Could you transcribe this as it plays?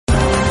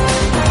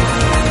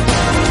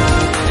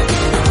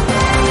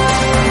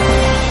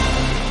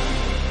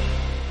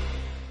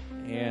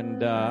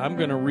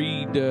going to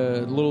read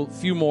a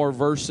few more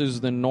verses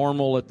than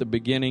normal at the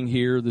beginning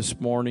here this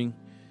morning.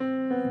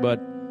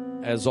 But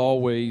as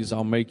always,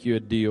 I'll make you a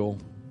deal.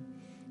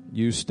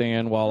 You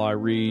stand while I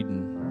read,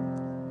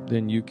 and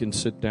then you can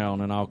sit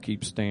down, and I'll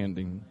keep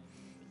standing.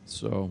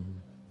 So,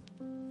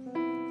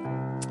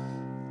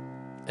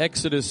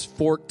 Exodus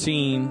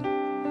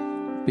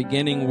 14,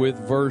 beginning with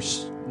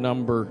verse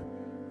number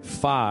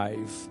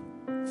 5.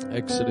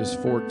 Exodus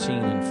 14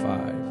 and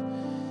 5.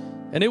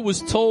 And it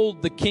was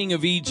told the king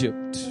of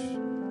Egypt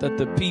that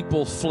the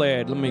people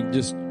fled. Let me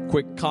just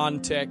quick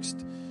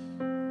context.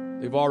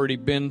 They've already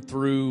been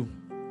through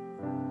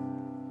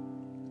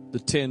the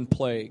 10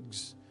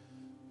 plagues.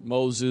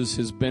 Moses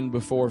has been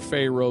before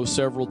Pharaoh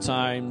several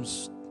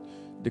times,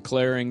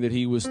 declaring that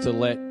he was to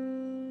let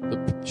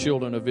the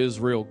children of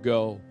Israel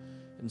go.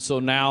 And so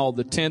now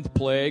the 10th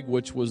plague,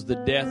 which was the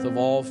death of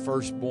all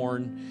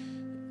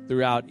firstborn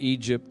throughout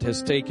Egypt,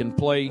 has taken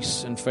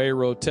place, and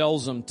Pharaoh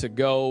tells them to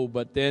go,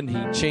 but then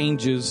he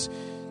changes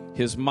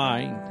his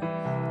mind.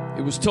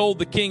 It was told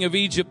the king of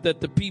Egypt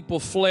that the people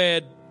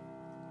fled,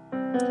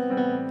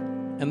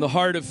 and the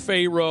heart of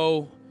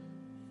Pharaoh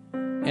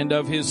and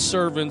of his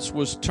servants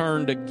was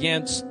turned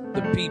against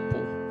the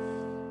people.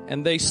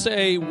 And they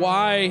say,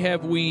 "Why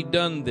have we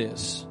done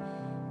this?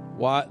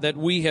 Why that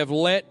we have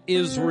let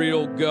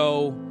Israel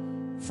go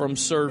from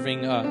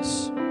serving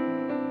us?"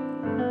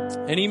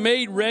 And he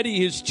made ready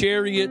his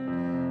chariot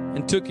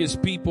and took his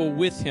people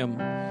with him.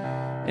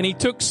 And he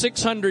took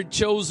 600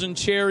 chosen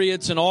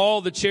chariots and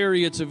all the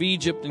chariots of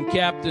Egypt and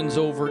captains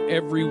over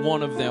every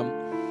one of them.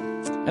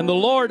 And the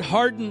Lord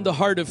hardened the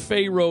heart of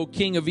Pharaoh,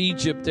 king of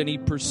Egypt, and he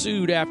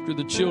pursued after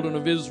the children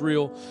of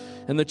Israel.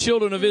 And the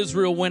children of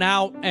Israel went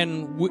out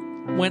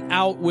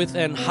with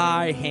an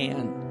high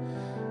hand.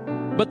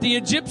 But the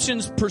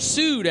Egyptians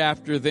pursued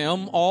after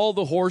them all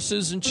the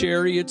horses and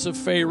chariots of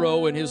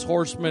Pharaoh and his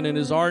horsemen and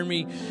his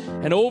army,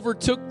 and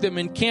overtook them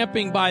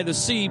encamping by the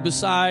sea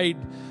beside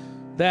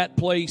that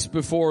place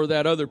before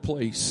that other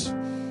place.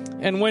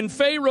 And when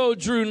Pharaoh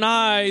drew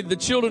nigh, the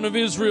children of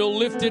Israel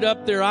lifted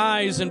up their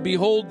eyes, and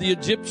behold, the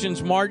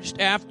Egyptians marched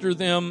after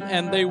them,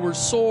 and they were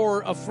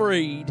sore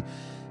afraid.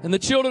 And the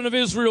children of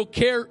Israel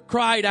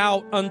cried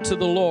out unto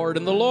the Lord.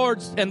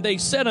 And they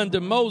said unto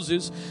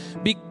Moses,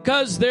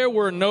 "Because there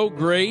were no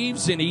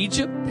graves in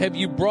Egypt, have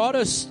you brought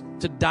us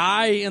to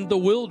die in the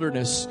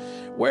wilderness?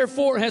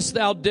 Wherefore hast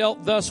thou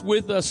dealt thus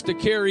with us to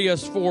carry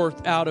us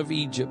forth out of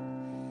Egypt?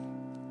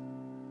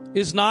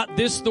 Is not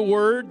this the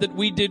word that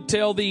we did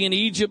tell thee in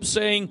Egypt,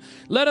 saying,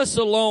 Let us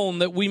alone,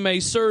 that we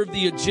may serve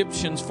the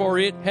Egyptians? For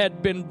it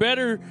had been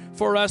better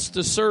for us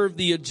to serve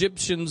the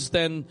Egyptians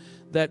than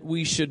that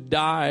we should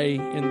die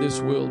in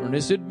this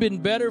wilderness." It had been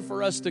better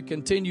for us to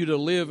continue to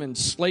live in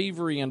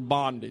slavery and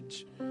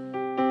bondage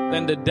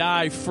than to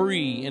die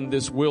free in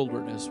this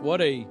wilderness.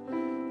 What a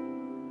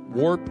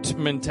warped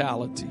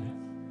mentality.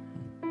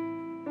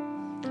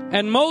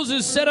 And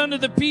Moses said unto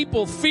the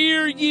people,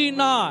 "Fear ye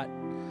not,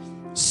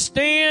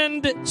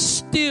 stand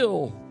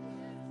still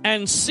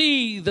and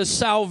see the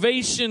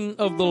salvation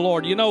of the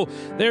Lord." You know,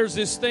 there's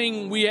this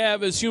thing we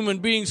have as human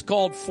beings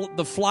called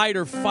the flight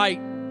or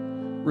fight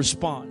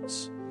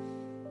response.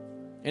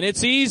 And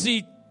it's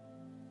easy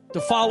to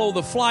follow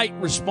the flight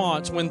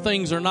response when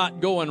things are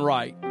not going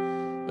right.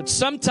 But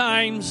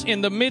sometimes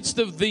in the midst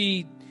of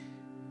the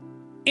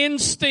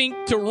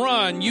instinct to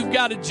run, you've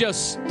got to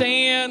just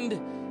stand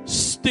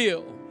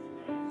still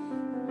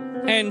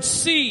and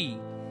see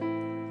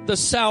the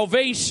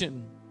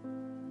salvation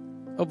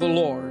of the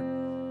Lord.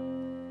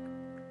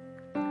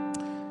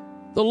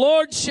 The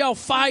Lord shall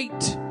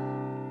fight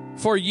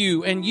for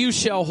you, and you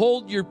shall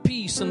hold your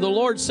peace. And the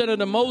Lord said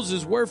unto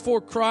Moses,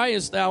 "Wherefore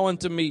criest thou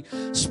unto me?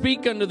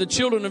 Speak unto the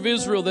children of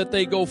Israel that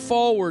they go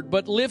forward.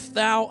 But lift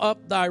thou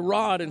up thy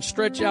rod, and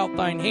stretch out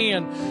thine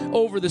hand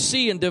over the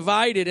sea, and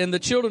divide it. And the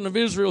children of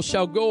Israel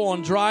shall go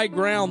on dry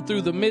ground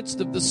through the midst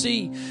of the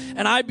sea.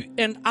 And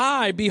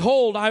I,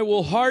 behold, I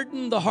will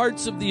harden the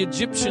hearts of the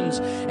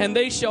Egyptians, and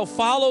they shall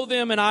follow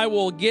them. And I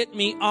will get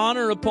me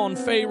honor upon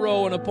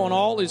Pharaoh, and upon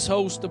all his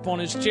host, upon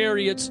his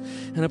chariots,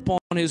 and upon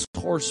his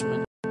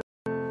horsemen.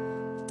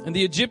 And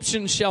the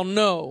Egyptians shall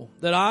know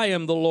that I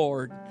am the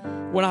Lord,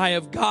 when I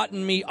have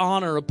gotten me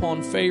honor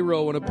upon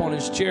Pharaoh, and upon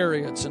his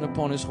chariots, and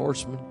upon his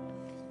horsemen."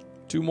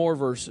 2 more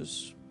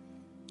verses.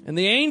 "And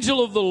the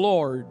angel of the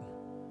Lord,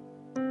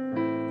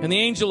 and the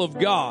angel of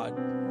God,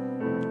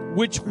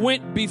 which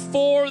went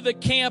before the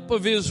camp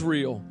of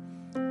Israel,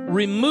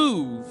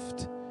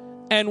 removed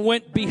and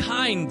went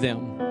behind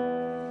them.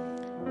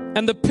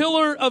 And the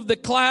pillar of the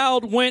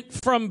cloud went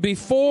from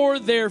before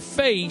their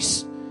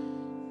face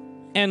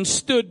and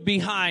stood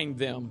behind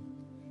them."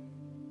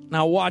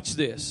 Now watch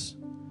this.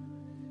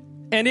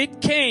 "And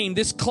it came,"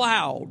 this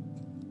cloud,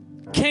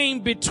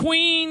 "came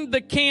between the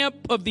camp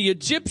of the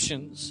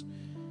Egyptians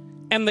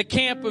and the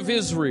camp of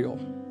Israel.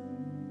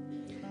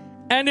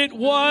 And it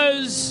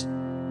was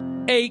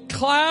a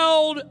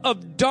cloud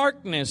of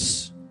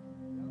darkness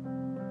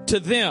to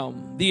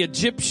them," the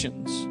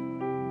Egyptians.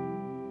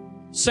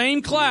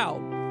 Same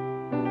cloud.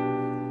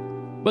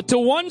 But to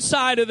one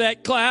side of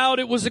that cloud,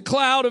 it was a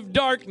cloud of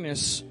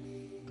darkness.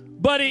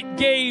 But it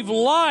gave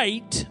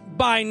light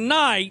by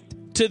night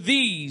to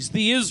these,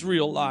 the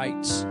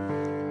Israelites,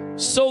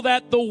 so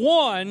that the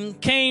one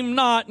came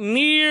not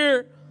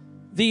near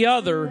the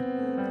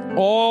other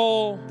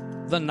all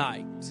the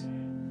night.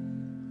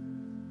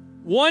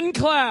 One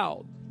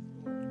cloud.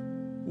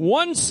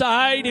 One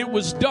side, it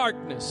was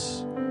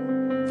darkness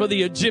for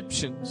the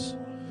Egyptians.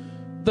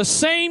 The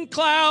same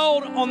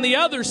cloud on the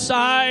other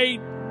side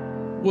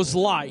was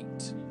light.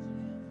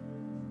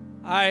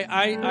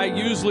 I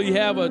usually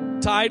have a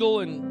title,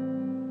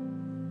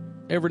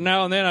 and every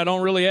now and then I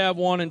don't really have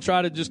one and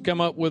try to just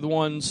come up with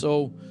one,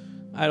 so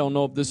I don't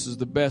know if this is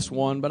the best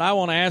one, but I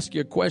want to ask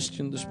you a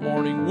question this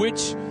morning.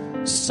 Which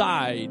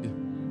side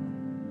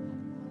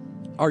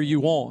are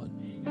you on?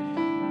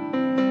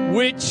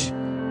 Which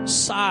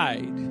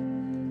side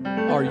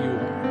are you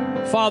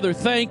on? Father,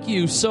 thank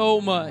you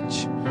so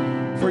much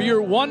for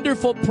your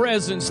wonderful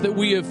presence that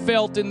we have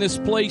felt in this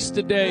place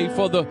today,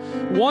 for the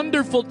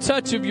wonderful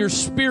touch of your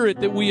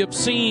Spirit that we have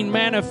seen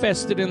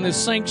manifested in this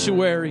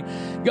sanctuary.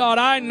 God,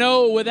 I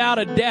know without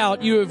a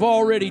doubt you have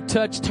already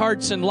touched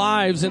hearts and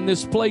lives in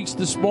this place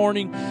this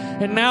morning.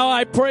 And now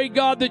I pray,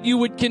 God, that you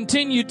would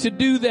continue to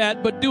do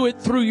that, but do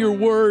it through your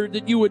word,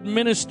 that you would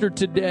minister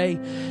today.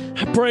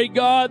 I pray,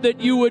 God,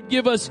 that you would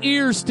give us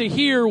ears to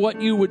hear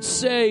what you would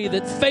say,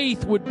 that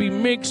faith would be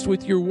mixed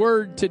with your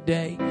word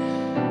today,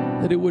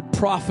 that it would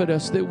profit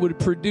us, that it would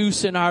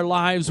produce in our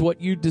lives what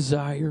you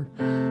desire.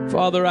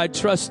 Father, I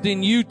trust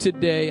in you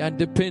today. I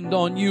depend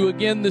on you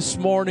again this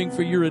morning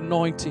for your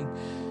anointing.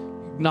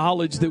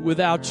 Acknowledge that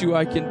without you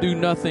I can do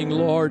nothing,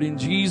 Lord. In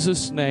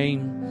Jesus'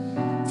 name,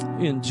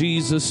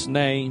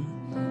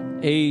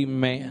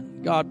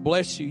 amen. God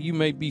bless you. You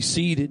may be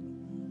seated.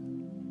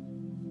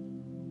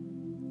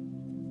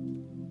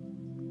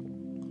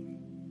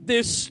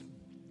 This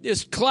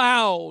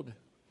cloud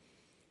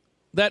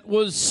that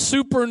was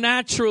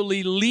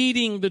supernaturally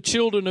leading the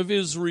children of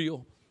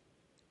Israel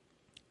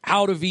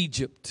out of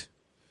Egypt.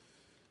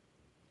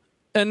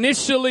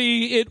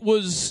 Initially, it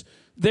was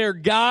their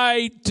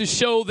guide to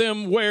show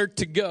them where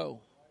to go.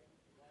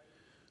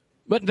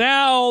 But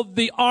now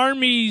the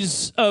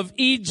armies of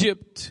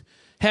Egypt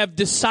have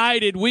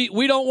decided we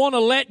don't want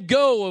to let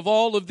go of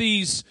all of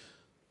these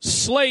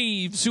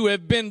slaves who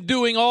have been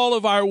doing all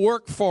of our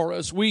work for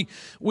us. We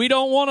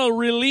don't want to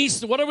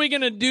release. What are we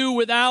going to do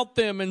without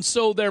them? And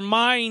so their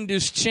mind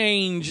is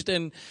changed,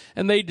 and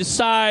they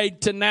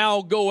decide to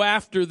now go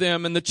after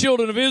them. And the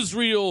children of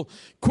Israel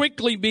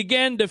quickly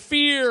began to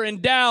fear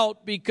and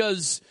doubt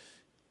because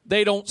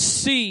they don't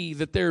see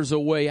that there's a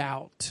way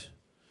out.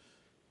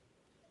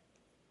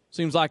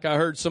 Seems like I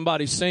heard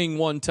somebody sing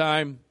one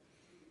time,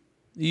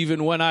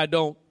 even when I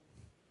don't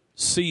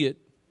see it,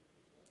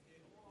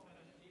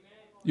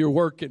 you're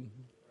working.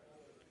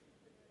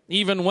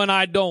 Even when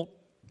I don't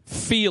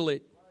feel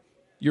it,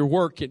 you're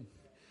working.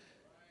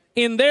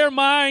 In their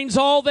minds,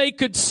 all they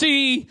could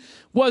see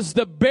was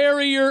the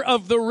barrier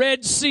of the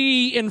Red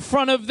Sea in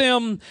front of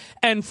them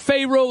and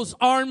Pharaoh's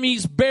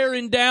armies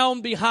bearing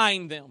down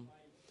behind them.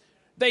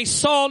 They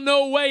saw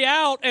no way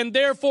out, and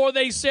therefore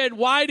they said,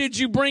 why did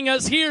you bring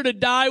us here to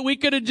die? We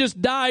could have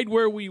just died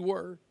where we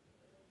were.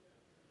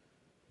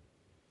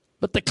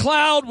 But the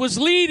cloud was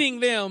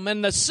leading them,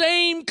 and the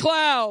same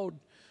cloud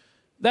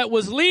that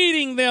was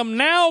leading them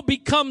now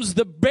becomes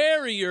the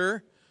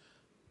barrier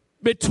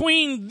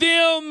between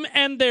them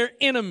and their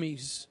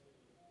enemies.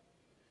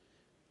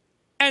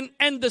 And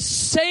the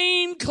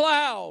same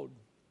cloud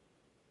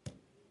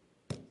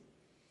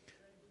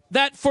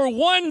that for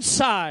one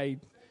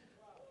side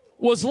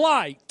was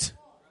light,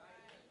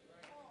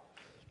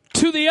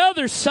 to the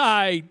other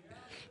side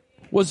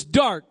was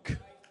dark.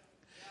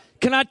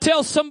 Can I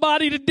tell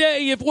somebody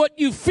today, if what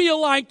you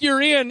feel like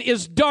you're in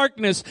is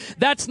darkness,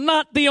 that's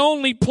not the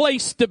only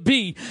place to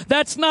be.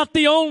 That's not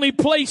the only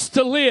place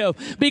to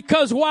live.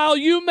 Because while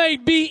you may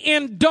be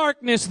in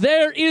darkness,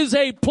 there is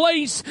a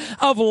place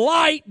of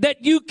light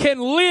that you can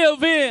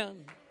live in.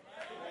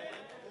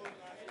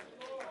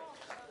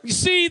 You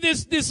see,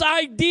 this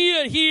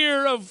idea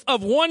here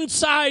of one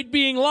side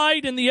being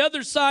light and the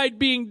other side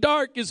being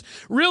dark is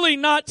really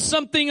not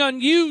something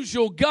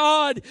unusual.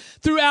 God,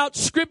 throughout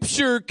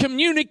Scripture,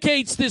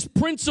 communicates this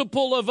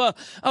principle of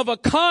a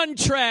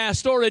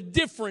contrast or a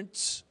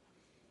difference.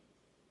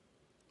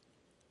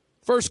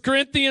 1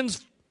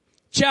 Corinthians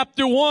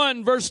chapter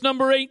 1, verse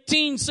number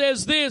 18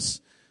 says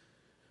this,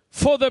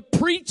 "For the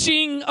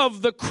preaching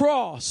of the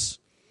cross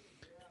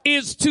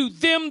is to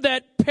them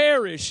that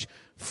perish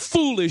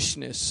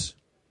foolishness."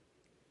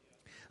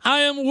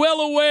 I am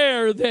well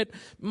aware that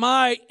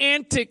my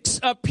antics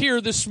up here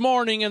this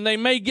morning, and they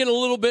may get a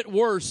little bit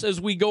worse as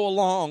we go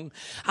along.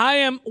 I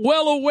am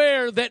well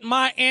aware that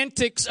my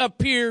antics up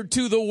here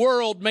to the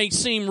world may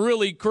seem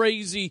really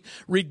crazy,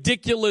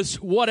 ridiculous,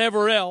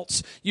 whatever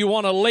else you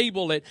want to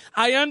label it.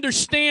 I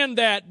understand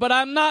that, but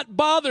I'm not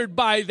bothered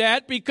by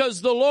that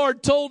because the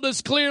Lord told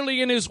us clearly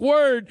in His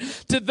Word,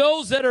 to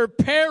those that are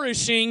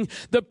perishing,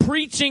 the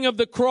preaching of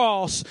the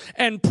cross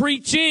and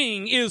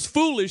preaching is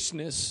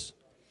foolishness.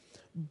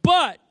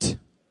 But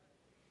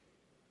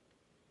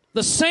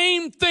the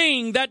same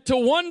thing that to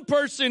one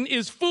person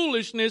is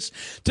foolishness,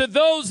 to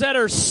those that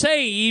are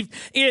saved,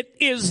 it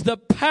is the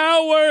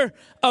power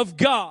of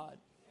God.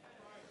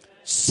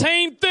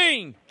 Same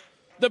thing.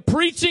 The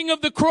preaching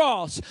of the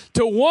cross.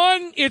 To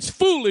one, it's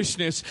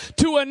foolishness.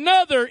 To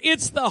another,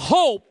 it's the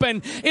hope.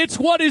 And it's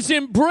what is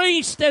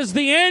embraced as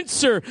the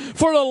answer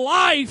for a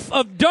life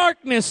of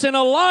darkness and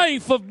a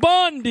life of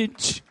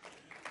bondage.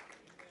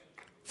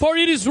 For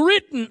it is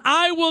written,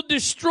 I will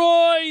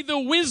destroy the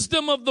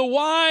wisdom of the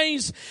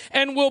wise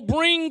and will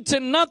bring to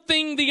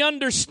nothing the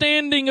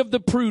understanding of the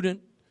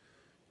prudent.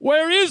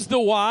 Where is the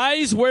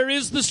wise? Where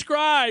is the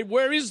scribe?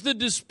 Where is the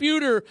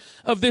disputer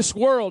of this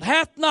world?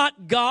 Hath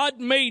not God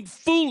made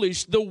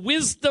foolish the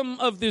wisdom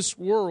of this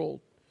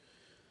world?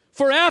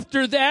 For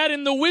after that,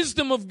 in the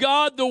wisdom of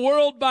God, the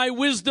world by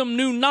wisdom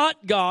knew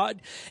not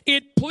God.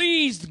 It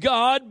pleased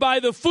God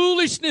by the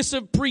foolishness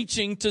of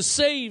preaching to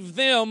save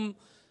them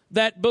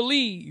that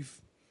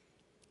believe.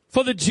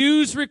 For the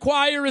Jews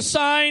require a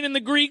sign and the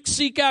Greeks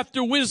seek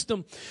after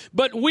wisdom.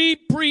 But we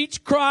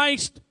preach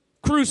Christ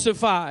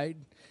crucified.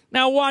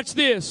 Now watch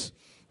this.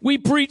 We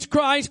preach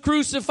Christ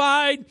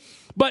crucified,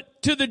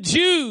 but to the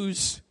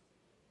Jews,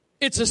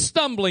 it's a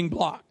stumbling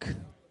block.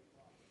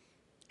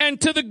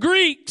 And to the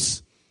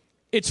Greeks,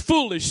 it's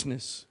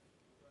foolishness.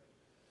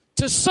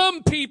 To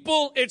some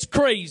people, it's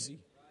crazy.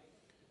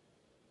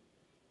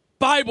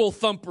 Bible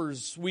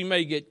thumpers, we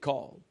may get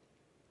called.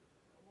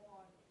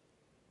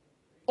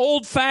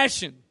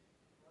 Old-fashioned.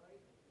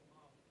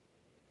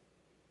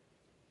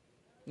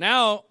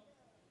 Now,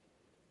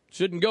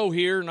 shouldn't go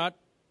here, not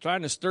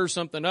trying to stir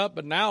something up,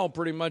 but now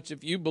pretty much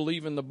if you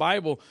believe in the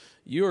Bible,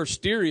 you're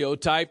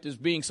stereotyped as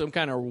being some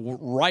kind of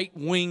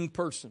right-wing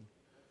person.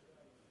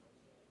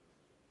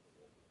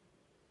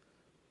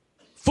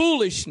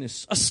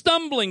 Foolishness, a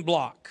stumbling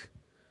block.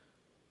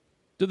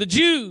 To the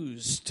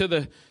Jews, to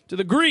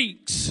the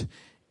Greeks,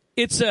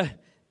 it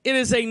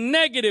is a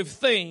negative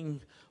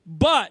thing,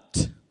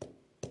 but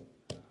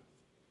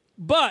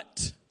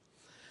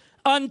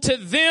unto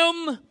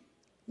them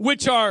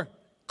which are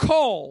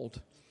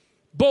called,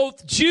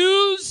 both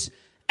Jews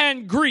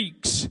and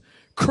Greeks,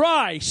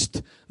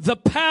 Christ, the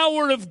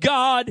power of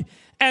God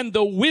and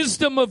the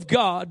wisdom of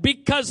God,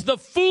 because the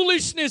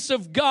foolishness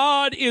of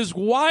God is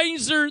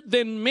wiser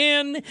than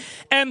men,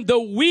 and the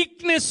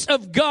weakness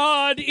of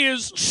God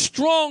is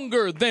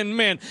stronger than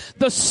men.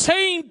 The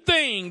same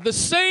thing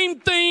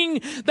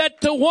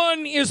that to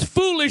one is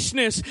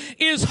foolishness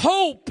is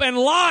hope and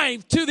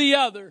life to the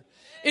other.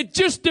 It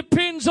just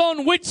depends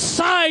on which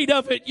side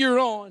of it you're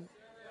on.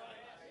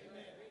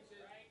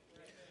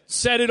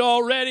 Said it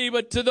already,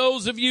 but to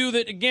those of you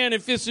that, again,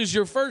 if this is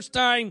your first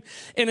time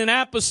in an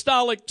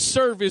apostolic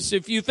service,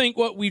 if you think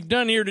what we've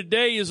done here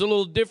today is a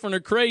little different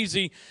or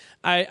crazy,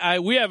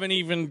 we haven't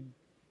even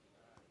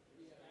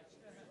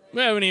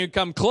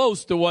come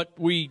close to what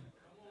we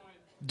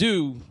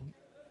do.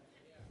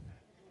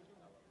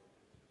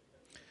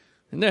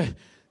 And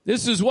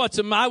this is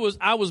I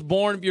was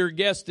born. If you're a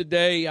guest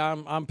today,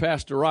 I'm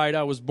Pastor Wright.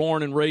 I was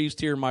born and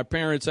raised here. My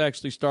parents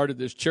actually started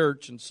this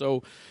church, and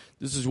so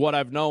this is what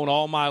I've known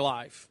all my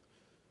life.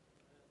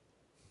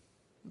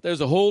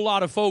 There's a whole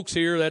lot of folks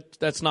here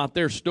that's not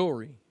their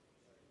story.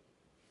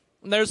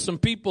 And there's some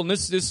people, and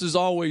this is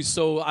always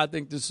so, I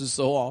think this is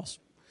so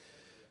awesome.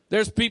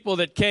 There's people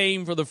that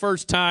came for the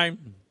first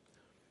time,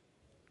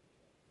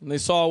 and they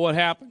saw what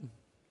happened.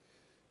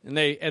 And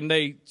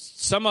they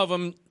some of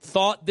them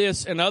thought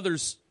this, and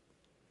others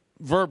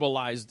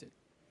verbalized it.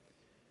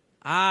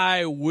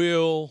 I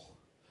will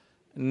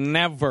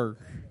never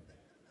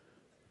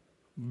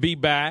be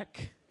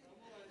back,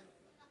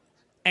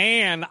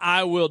 and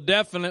I will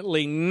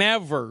definitely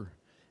never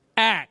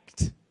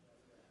act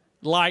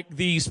like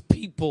these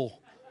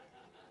people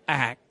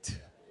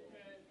act.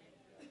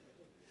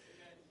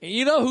 And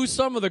you know who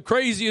some of the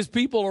craziest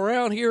people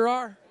around here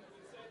are?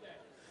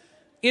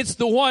 It's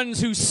the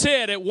ones who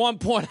said at one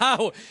point,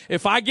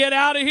 if I get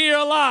out of here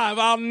alive,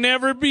 I'll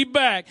never be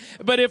back.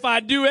 But if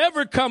I do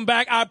ever come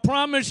back, I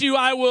promise you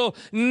I will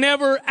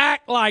never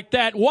act like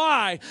that.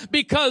 Why?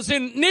 Because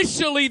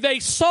initially they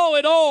saw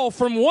it all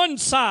from one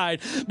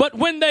side. But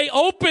when they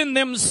opened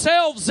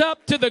themselves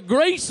up to the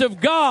grace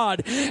of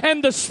God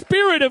and the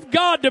Spirit of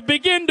God to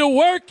begin to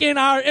work in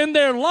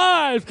their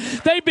lives,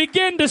 they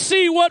begin to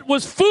see what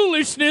was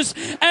foolishness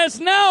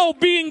as now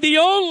being the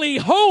only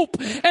hope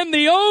and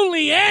the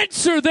only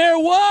answer there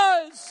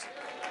was.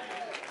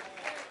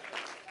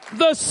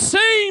 The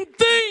same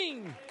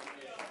thing.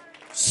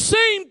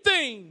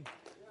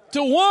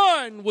 To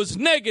one was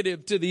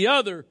negative, to the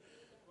other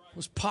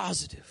was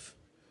positive.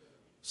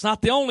 It's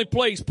not the only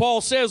place. Paul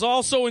says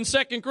also in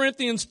 2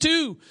 Corinthians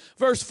 2,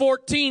 verse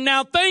 14,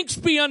 now thanks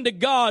be unto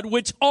God,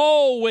 which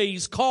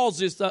always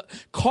causeth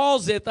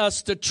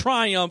us to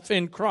triumph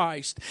in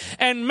Christ,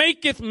 and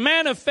maketh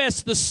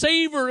manifest the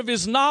savor of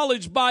his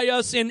knowledge by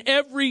us in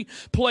every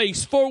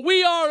place. For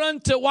we are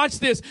unto, watch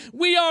this,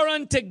 we are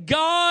unto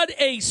God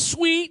a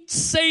sweet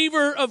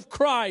savor of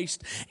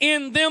Christ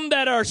in them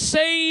that are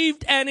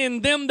saved and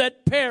in them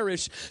that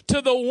perish.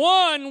 To the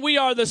one we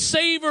are the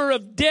savor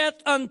of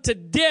death unto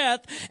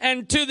death,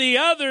 and to the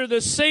other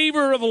the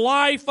savor of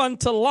life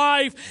unto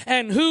life.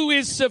 And who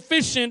is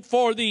sufficient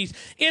for these?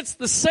 It's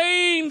the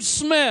same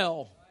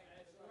smell.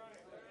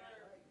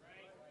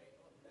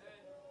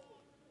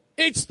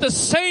 It's the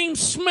same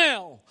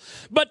smell.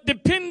 But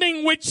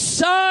depending which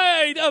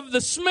side of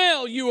the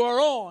smell you are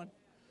on,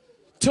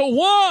 to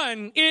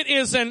one it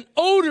is an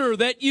odor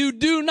that you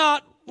do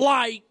not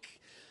like.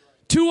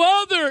 To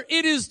others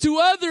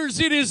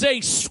it is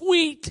a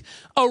sweet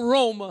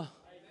aroma.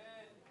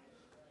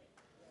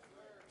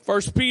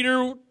 1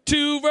 Peter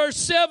 2 verse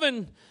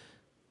 7,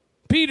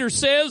 Peter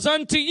says,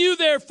 unto you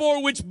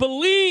therefore which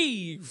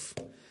believe,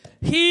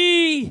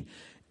 he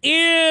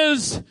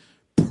is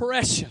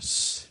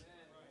precious.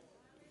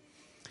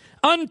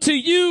 Unto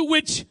you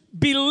which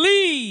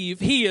believe,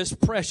 he is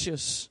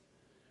precious.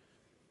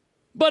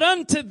 But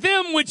unto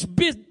them which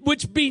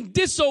be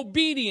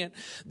disobedient,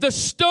 the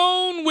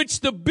stone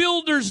which the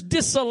builders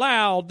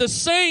disallowed, the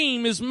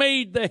same is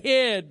made the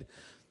head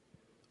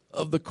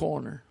of the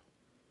corner.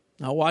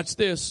 Now watch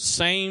this,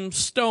 same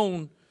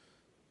stone.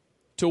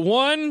 To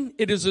one,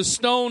 it is a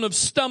stone of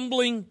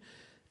stumbling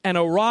and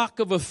a rock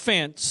of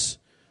offense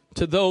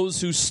to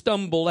those who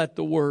stumble at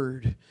the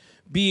word,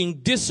 being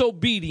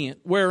disobedient,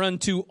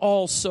 whereunto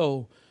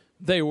also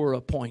they were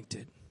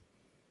appointed.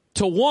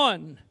 To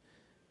one,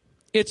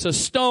 it's a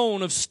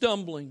stone of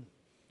stumbling.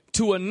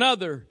 To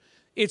another,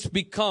 it's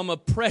become a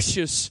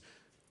precious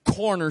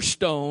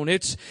cornerstone.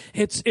 It's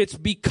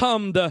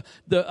become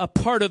a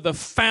part of the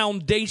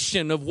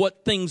foundation of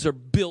what things are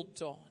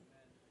built on.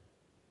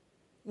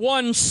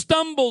 One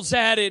stumbles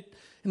at it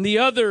and the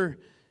other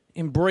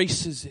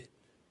embraces it.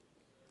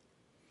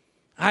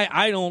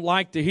 I don't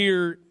like to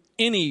hear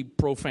any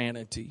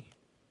profanity,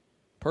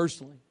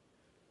 personally.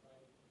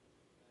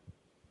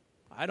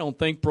 I don't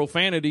think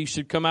profanity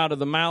should come out of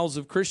the mouths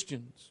of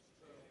Christians.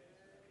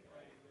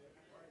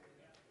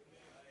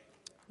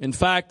 In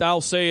fact,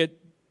 I'll say it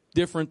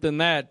different than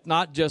that.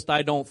 Not just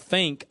I don't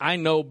think, I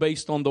know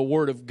based on the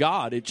Word of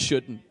God it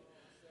shouldn't.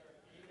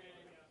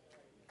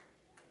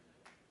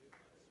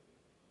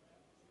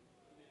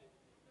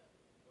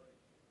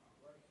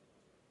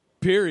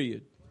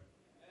 Period.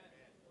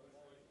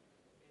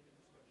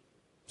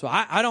 So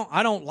I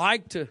don't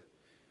like to,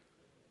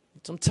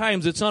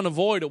 sometimes it's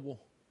unavoidable.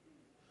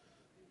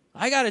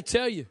 I got to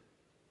tell you,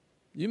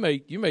 you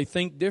may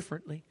think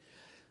differently.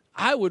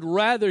 I would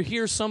rather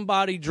hear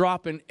somebody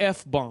dropping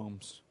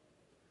F-bombs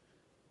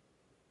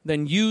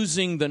than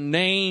using the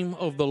name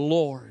of the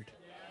Lord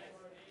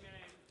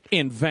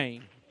in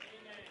vain.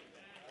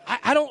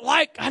 I don't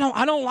like,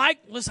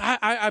 listen,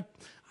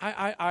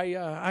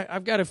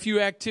 I've got a few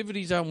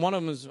activities. One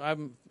of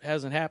them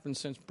hasn't happened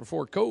since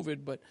before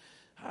COVID, but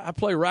I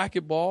play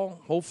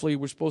racquetball. Hopefully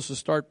we're supposed to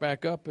start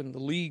back up in the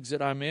leagues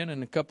that I'm in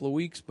a couple of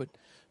weeks,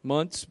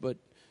 months. But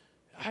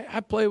I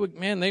play with,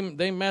 man,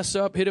 they mess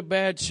up, hit a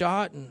bad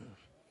shot, and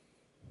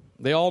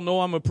they all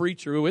know I'm a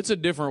preacher. Ooh, it's a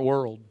different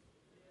world.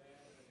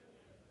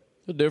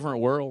 It's a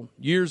different world.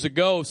 Years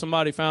ago,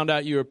 somebody found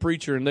out you were a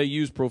preacher and they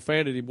used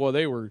profanity. Boy,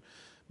 they were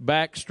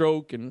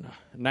backstroke, and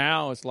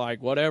now it's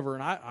like whatever.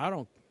 And I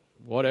don't,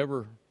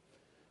 whatever.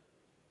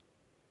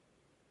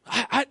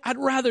 I'd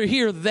rather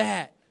hear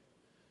that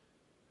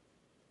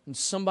than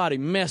somebody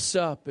mess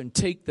up and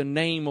take the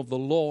name of the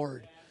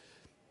Lord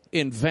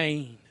in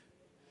vain.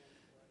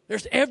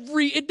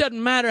 It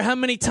doesn't matter how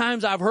many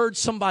times I've heard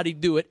somebody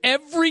do it.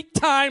 Every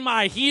time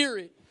I hear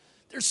it,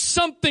 there's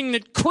something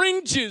that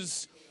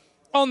cringes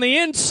on the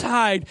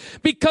inside,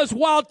 because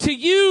while to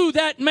you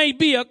that may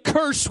be a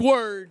curse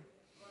word,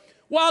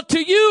 while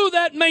to you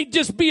that may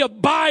just be a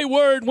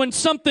byword when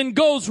something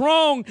goes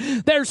wrong,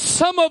 there's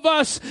some of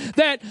us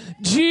that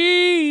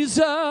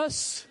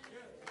Jesus,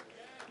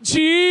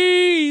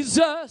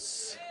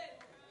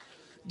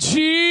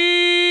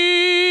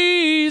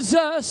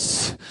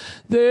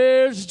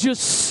 there's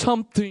just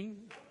something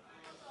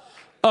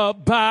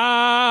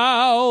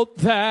about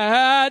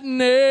that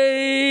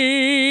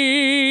name.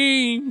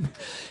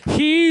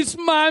 He's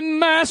my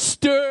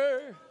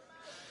master,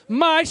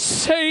 my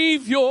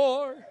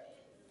Savior,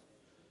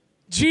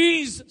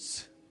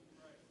 Jesus.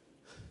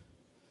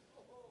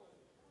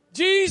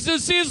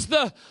 Jesus is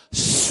the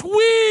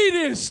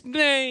sweetest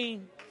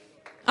name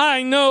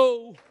I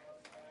know.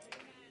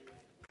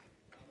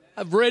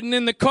 I've ridden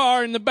in the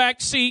car in the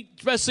back seat,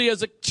 especially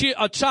as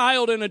a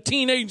child and a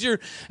teenager,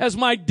 as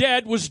my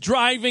dad was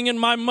driving and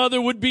my mother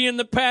would be in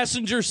the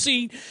passenger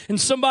seat and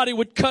somebody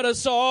would cut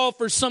us off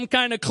or some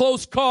kind of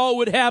close call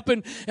would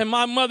happen and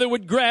my mother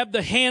would grab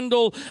the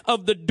handle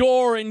of the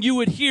door and you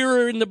would hear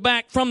her in the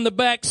back, from the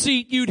back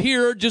seat, you'd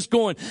hear her just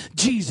going,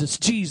 Jesus,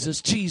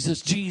 Jesus,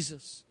 Jesus,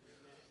 Jesus.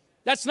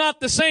 That's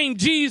not the same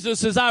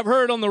Jesus as I've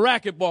heard on the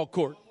racquetball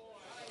court.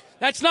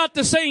 That's not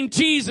the same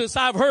Jesus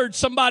I've heard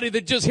somebody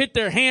that just hit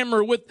their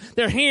hammer with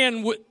their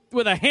hand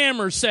with a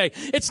hammer say.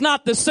 It's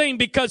not the same,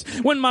 because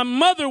when my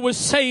mother was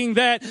saying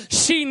that,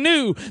 she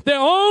knew the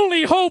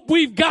only hope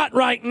we've got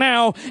right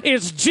now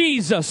is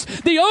Jesus.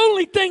 The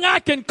only thing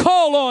I can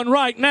call on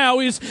right now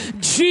is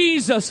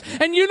Jesus.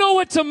 And you know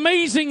what's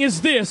amazing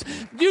is this.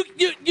 You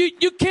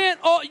can't,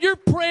 your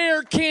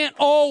prayer can't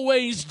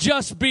always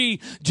just be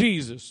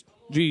Jesus,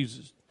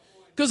 Jesus.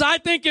 Because I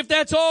think if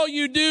that's all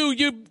you do,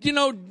 you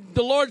know,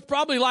 the Lord's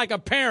probably like a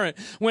parent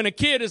when a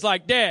kid is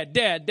like, Dad,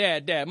 Dad,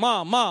 Dad, Dad,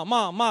 Mom, Mom,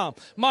 Mom, Mom,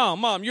 Mom,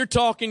 Mom. You're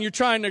talking, you're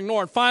trying to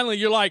ignore it. Finally,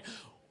 you're like,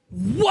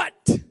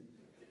 what?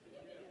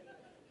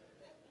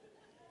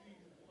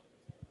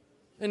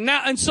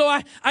 And so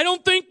I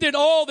don't think that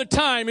all the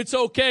time it's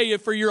okay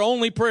for your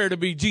only prayer to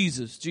be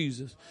Jesus,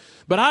 Jesus.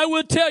 But I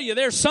will tell you,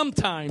 there's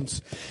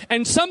sometimes,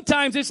 and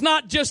sometimes it's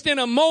not just in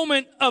a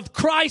moment of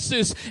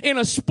crisis in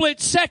a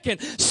split second.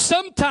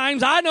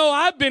 Sometimes, I know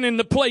I've been in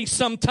the place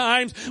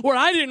sometimes where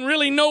I didn't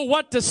really know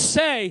what to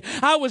say.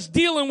 I was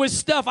dealing with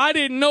stuff I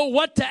didn't know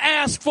what to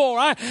ask for.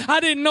 I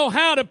didn't know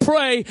how to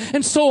pray.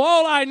 And so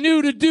all I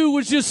knew to do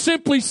was just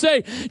simply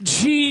say,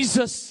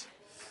 Jesus,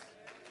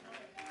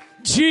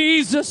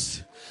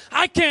 Jesus.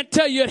 I can't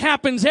tell you it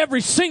happens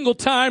every single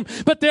time,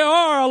 but there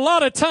are a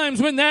lot of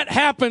times when that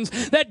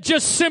happens, that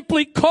just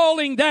simply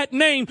calling that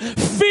name,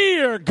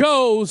 fear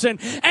goes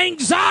and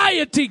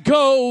anxiety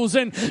goes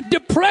and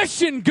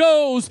depression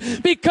goes,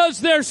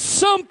 because there's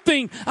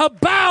something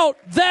about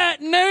that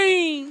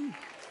name.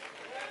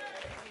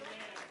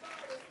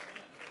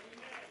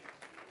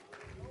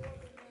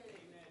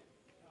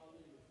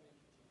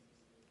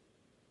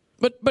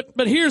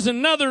 But here's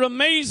another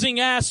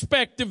amazing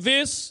aspect of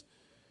this.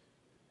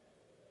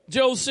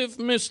 Joseph,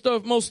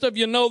 most of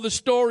you know the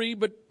story,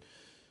 but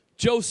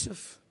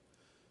Joseph,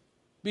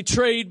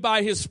 betrayed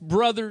by his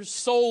brothers,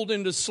 sold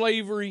into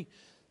slavery,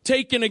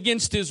 taken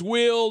against his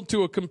will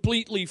to a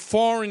completely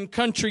foreign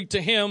country to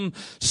him,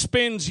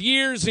 spends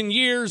years and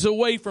years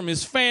away from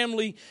his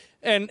family,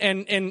 and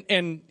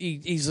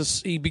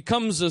he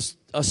becomes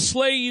a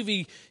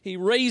slave. He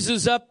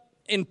raises up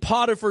in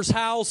Potiphar's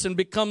house and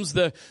becomes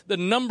the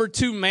number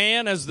 2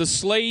 man as the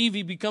slave.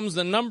 He becomes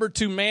the number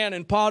 2 man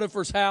in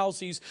Potiphar's house.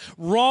 He's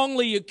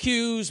wrongly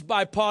accused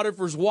by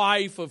Potiphar's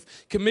wife of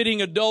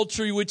committing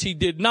adultery, which he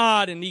did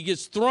not, and he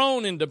gets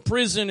thrown into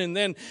prison. And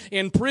then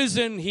in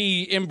prison,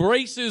 he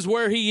embraces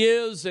where he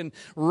is and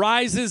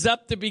rises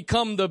up to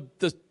become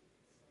the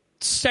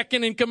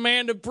second in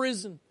command of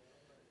prison.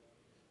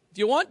 If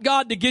you want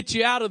God to get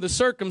you out of the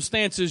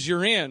circumstances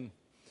you're in,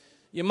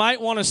 you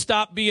might want to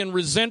stop being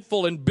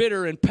resentful and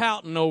bitter and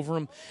pouting over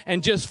them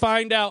and just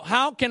find out,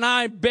 how can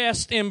I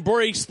best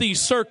embrace these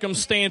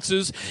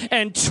circumstances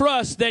and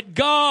trust that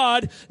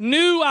God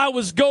knew I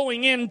was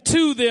going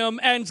into them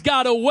and's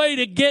got a way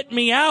to get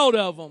me out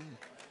of them.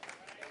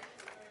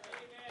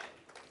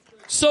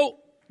 So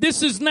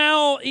this is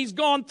now, he's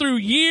gone through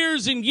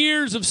years and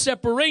years of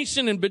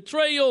separation and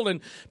betrayal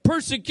and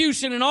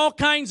persecution and all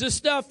kinds of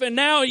stuff. And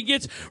now he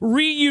gets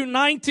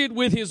reunited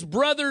with his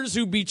brothers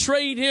who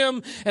betrayed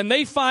him. And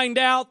they find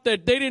out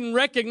that they didn't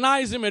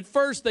recognize him at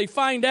first. They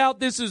find out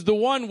this is the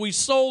one we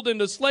sold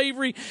into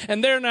slavery.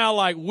 And they're now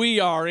like,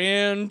 we are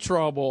in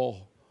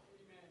trouble.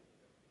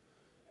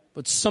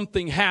 But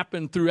something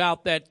happened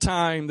throughout that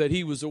time that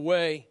he was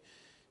away.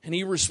 And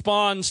he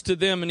responds to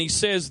them and he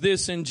says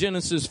this in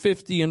Genesis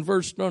 50 and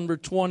verse number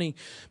 20.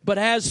 But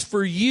as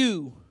for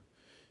you,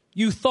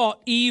 you thought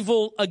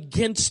evil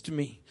against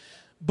me,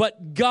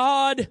 but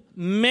God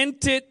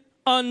meant it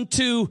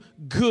unto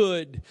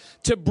good,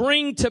 to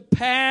bring to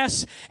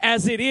pass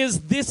as it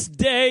is this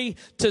day,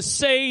 to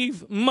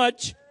save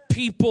much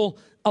people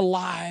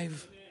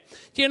alive.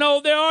 You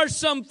know, there are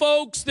some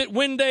folks that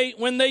when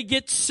they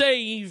get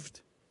saved,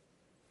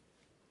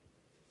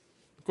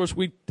 of course,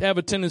 we have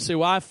a tendency to say,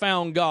 well, I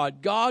found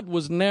God. God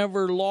was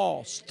never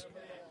lost.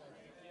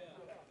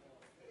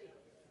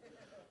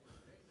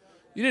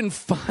 You didn't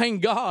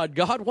find God.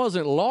 God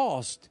wasn't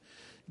lost.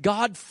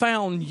 God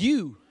found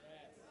you.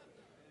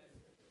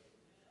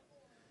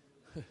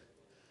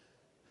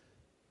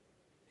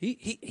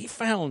 He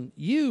found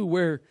you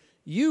where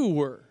you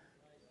were.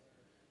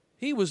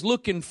 He was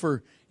looking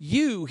for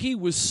you. He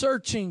was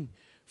searching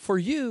for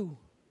you,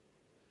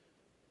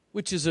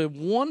 which is a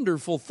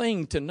wonderful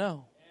thing to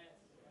know.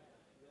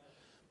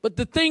 But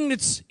the thing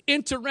that's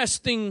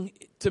interesting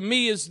to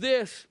me is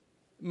this.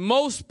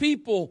 Most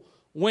people,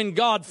 when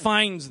God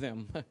finds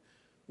them,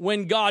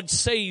 when God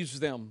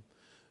saves them,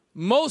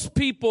 most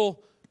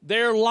people,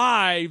 their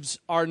lives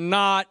are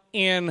not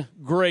in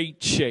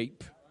great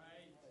shape.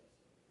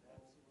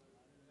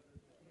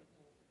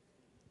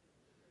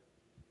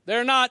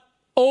 They're not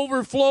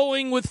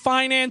overflowing with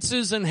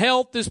finances, and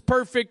health is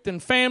perfect,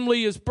 and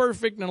family is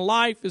perfect, and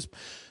life is...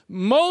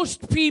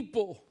 Most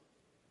people,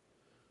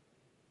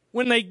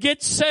 when they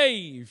get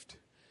saved,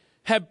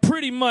 have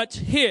pretty much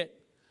hit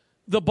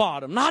the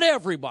bottom. Not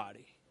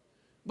everybody,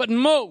 but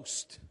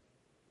most.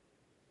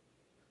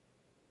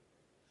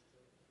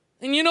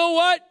 And you know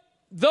what?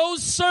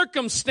 Those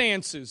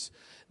circumstances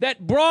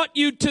that brought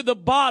you to the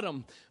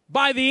bottom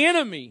by the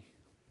enemy,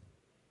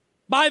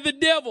 by the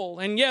devil.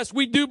 And yes,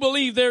 we do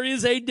believe there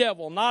is a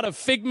devil, not a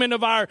figment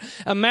of our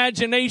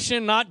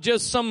imagination, not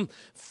just some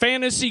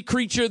fantasy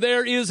creature.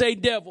 There is a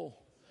devil,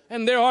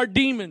 and there are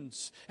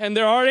demons, and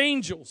there are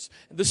angels.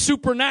 The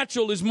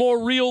supernatural is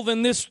more real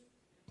than this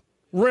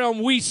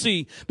realm we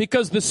see,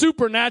 because the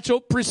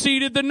supernatural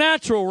preceded the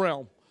natural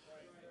realm.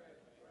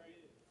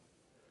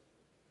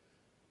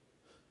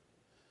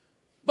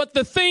 But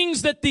the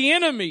things that the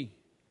enemy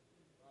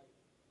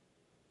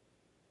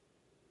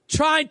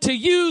tried to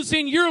use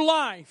in your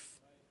life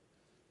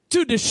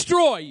to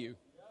destroy you,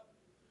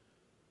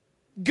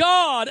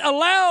 God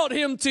allowed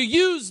him to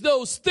use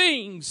those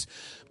things,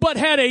 but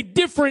had a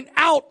different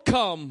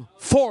outcome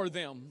for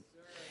them.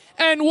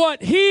 And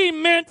what he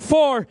meant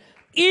for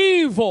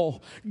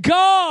evil,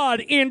 God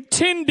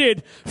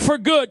intended for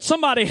good.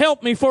 Somebody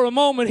help me for a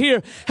moment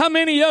here. How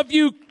many of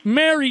you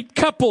married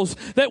couples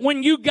that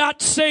when you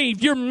got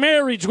saved, your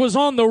marriage was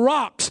on the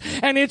rocks,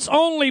 and it's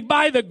only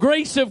by the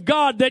grace of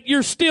God that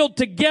you're still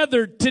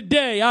together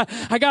today?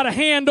 I got a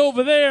hand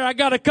over there. I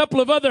got a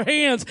couple of other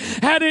hands.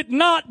 Had it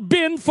not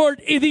been for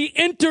the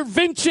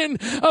intervention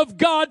of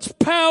God's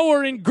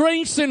power and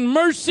grace and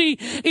mercy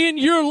in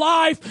your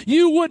life,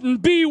 you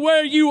wouldn't be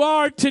where you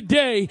are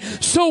today.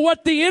 So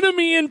what the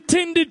enemy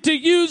intended to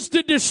use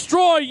to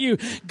destroy you,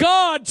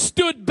 God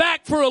stood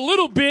back for a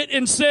little bit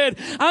and said,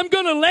 I'm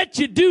going to let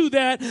you do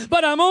that,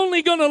 but I'm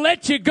only going to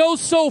let you go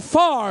so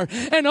far.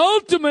 And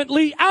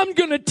ultimately, I'm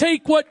going to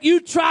take what you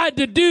tried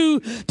to do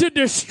to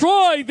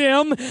destroy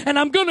them, and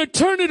I'm going to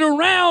turn it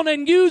around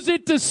and use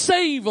it to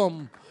save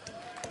them.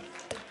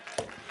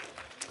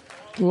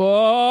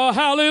 Oh,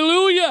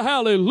 hallelujah,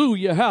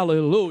 hallelujah,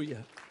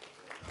 hallelujah.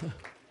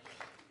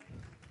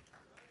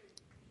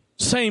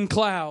 Same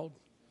cloud,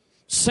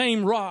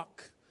 same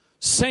rock,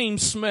 same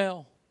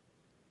smell.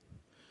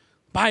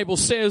 Bible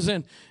says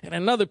in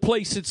another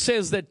place, it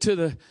says that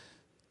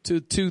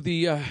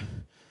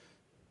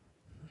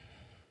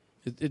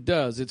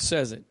it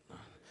says it.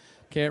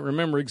 Can't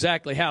remember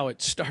exactly how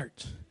it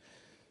starts.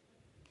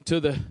 To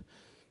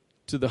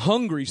the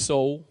hungry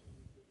soul,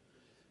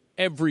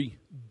 every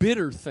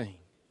bitter thing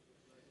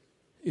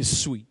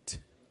is sweet.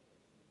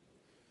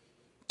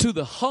 To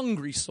the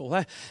hungry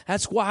soul.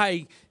 That's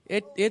why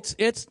this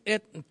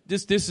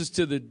is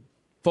to the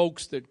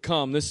folks that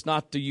come. This is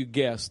not to you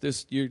guests.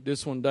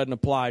 This one doesn't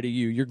apply to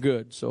you. You're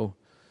good. So,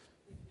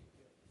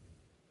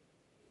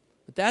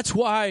 but that's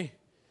why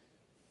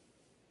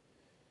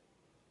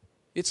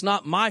it's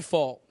not my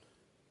fault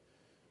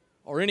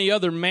or any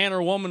other man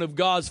or woman of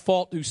God's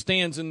fault who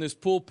stands in this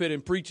pulpit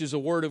and preaches a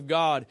word of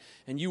God,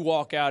 and you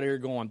walk out here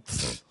going,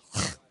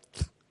 I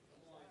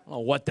don't know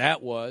what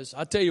that was.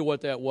 I'll tell you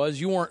what that was.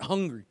 You weren't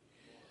hungry.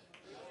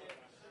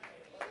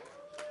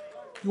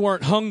 You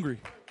weren't hungry.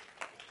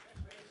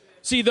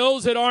 See,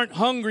 those that aren't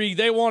hungry,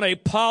 they want a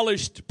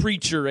polished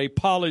preacher, a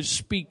polished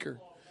speaker.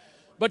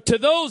 But to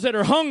those that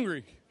are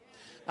hungry,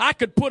 I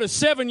could put a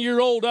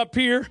 7-year-old up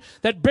here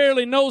that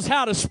barely knows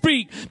how to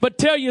speak, but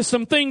tell you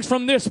some things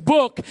from this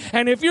book.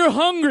 And if you're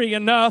hungry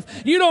enough,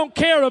 you don't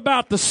care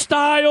about the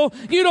style.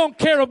 You don't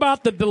care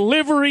about the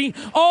delivery.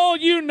 All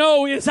you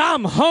know is,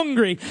 I'm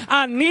hungry.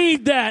 I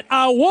need that.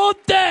 I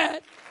want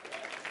that.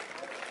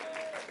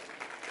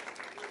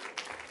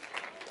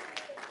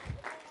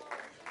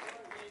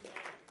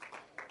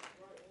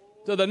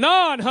 To the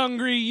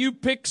non-hungry, you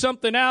pick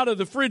something out of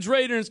the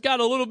refrigerator and it's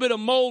got a little bit of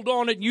mold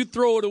on it and you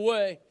throw it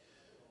away.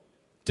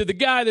 To the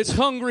guy that's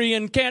hungry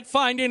and can't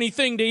find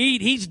anything to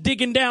eat, he's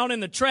digging down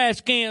in the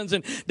trash cans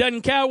and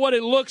doesn't care what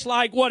it looks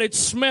like, what it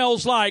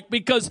smells like,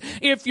 because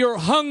if you're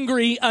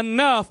hungry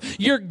enough,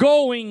 you're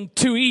going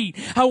to eat.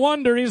 I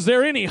wonder, is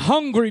there any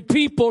hungry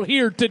people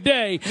here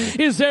today?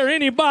 Is there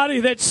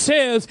anybody that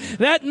says,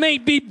 that may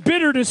be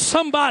bitter to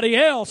somebody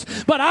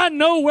else, but I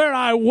know where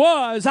I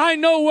was. I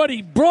know what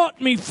he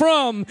brought me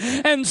from.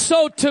 And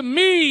so to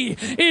me,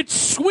 it's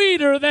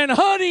sweeter than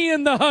honey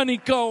in the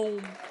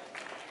honeycomb.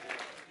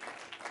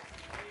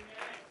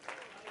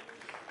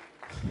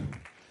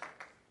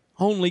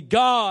 Only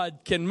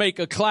God can make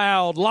a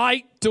cloud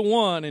light to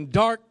one and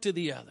dark to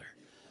the other.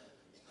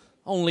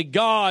 Only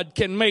God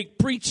can make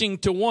preaching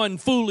to one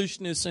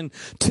foolishness and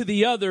to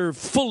the other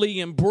fully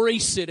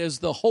embrace it as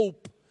the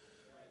hope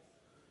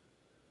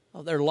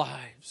of their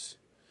lives.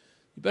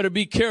 You better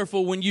be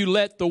careful when you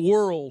let the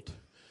world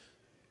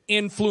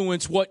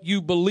influence what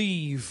you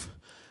believe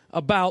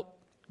about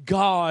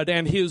God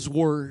and His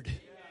Word.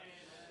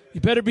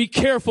 You better be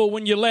careful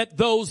when you let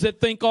those that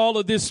think all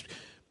of this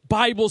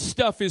Bible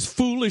stuff is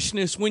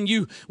foolishness, when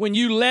you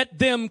let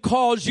them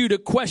cause you to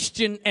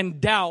question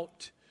and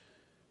doubt.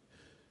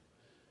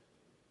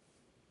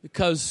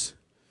 Because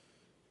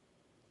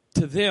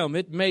to them,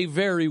 it may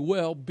very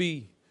well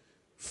be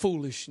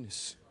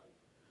foolishness.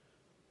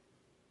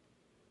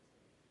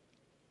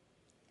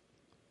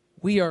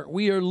 We are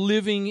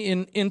living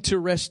in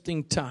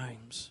interesting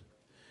times.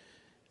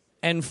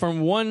 And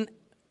from one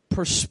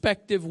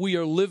perspective, we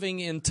are living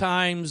in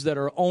times that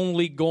are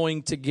only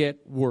going to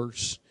get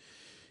worse.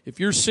 If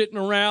you're sitting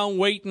around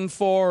waiting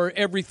for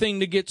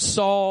everything to get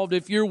solved,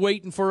 if you're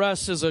waiting for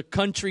us as a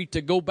country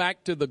to go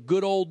back to the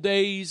good old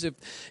days,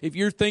 if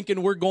you're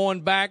thinking we're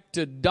going back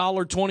to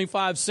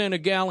 $1.25 a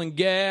gallon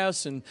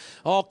gas and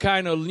all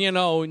kind of,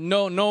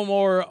 no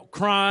more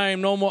crime,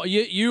 no more,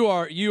 you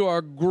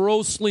are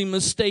grossly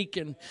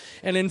mistaken.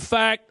 And in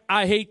fact,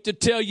 I hate to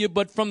tell you,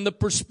 but from the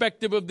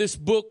perspective of this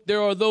book,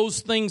 there are those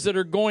things that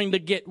are going to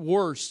get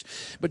worse.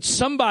 But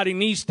somebody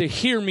needs to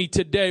hear me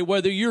today,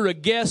 whether you're a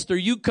guest or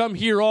you come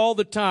here all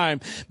the time,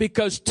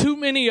 because too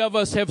many of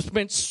us have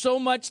spent so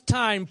much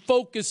time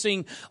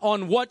focusing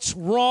on what's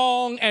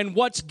wrong and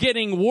what's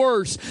getting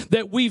worse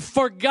that we've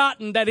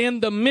forgotten that in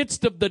the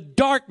midst of the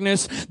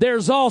darkness,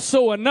 there's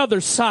also another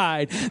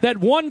side. That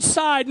one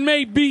side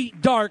may be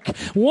dark,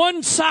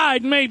 one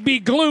side may be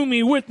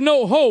gloomy with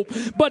no hope,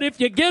 but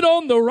if you get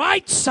on the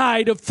right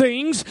side of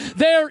things,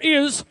 there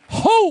is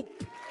hope.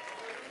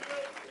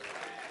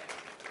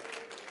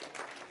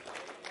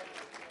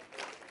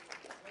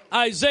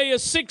 Isaiah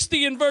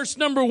 60 and verse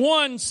number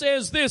 1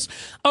 says this,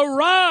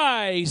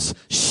 "Arise,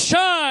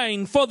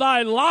 shine, for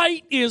thy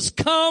light is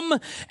come,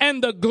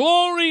 and the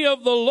glory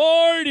of the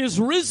Lord is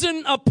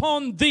risen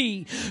upon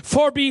thee.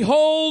 For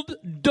behold,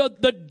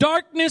 the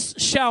darkness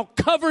shall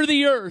cover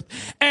the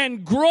earth,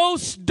 and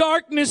gross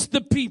darkness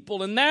the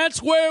people." And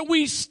that's where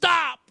we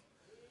stop.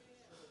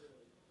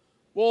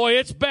 Boy,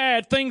 it's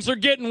bad. Things are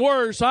getting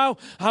worse.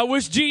 I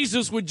wish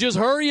Jesus would just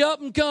hurry up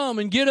and come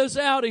and get us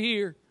out of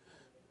here.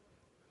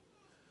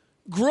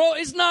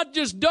 It's not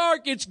just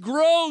dark, it's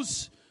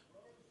gross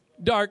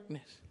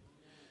darkness.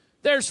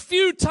 There's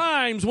few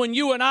times when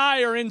you and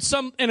I are in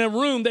a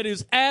room that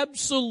is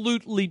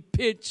absolutely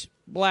pitch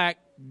black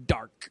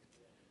dark.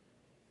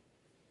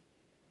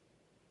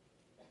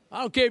 I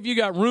don't care if you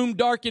got room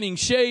darkening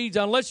shades,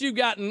 unless you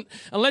got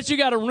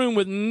a room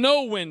with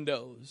no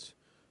windows.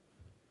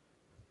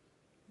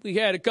 We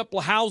had a couple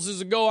of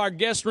houses ago, our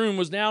guest room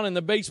was down in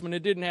the basement.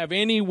 It didn't have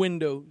any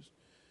windows.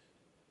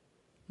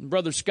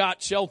 Brother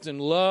Scott Shelton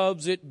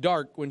loves it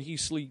dark when he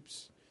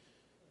sleeps.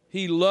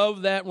 He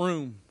loved that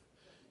room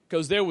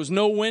because there was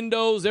no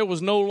windows, there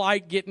was no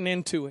light getting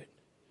into it.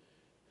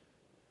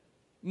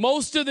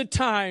 Most of the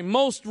time,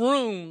 most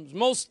rooms,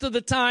 most of the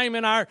time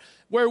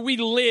where we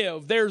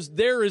live,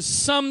 there is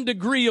some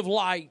degree of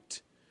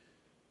light.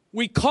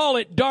 We call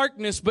it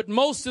darkness, but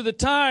most of the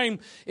time,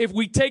 if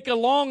we take it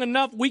long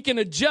enough, we can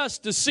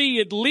adjust to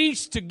see at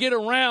least to get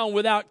around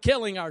without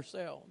killing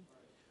ourselves.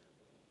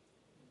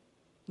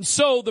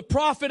 So the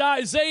prophet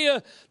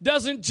Isaiah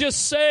doesn't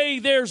just say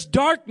there's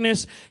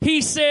darkness.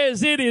 He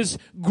says it is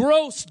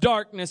gross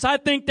darkness. I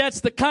think that's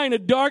the kind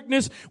of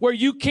darkness where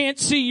you can't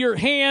see your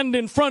hand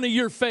in front of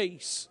your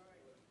face.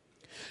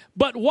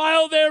 But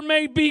while there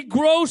may be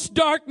gross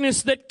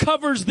darkness that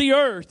covers the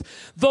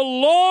earth, the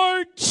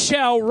Lord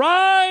shall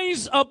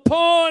rise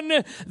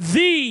upon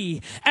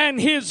thee,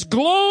 and his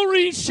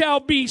glory shall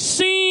be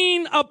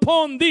seen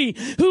upon thee.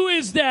 Who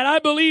is that? I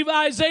believe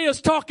Isaiah's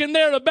talking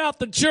there about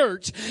the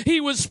church. He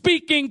was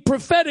speaking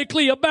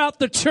prophetically about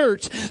the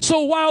church.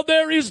 So while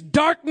there is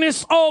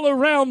darkness all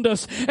around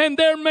us, and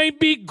there may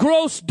be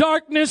gross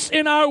darkness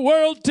in our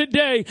world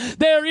today,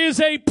 there is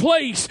a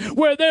place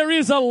where there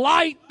is a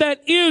light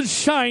that is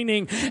shining.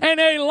 And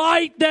a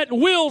light that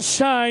will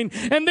shine.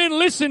 And then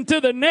listen to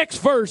the next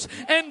verse.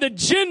 "And the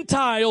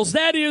Gentiles,"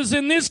 that is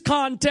in this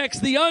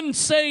context, the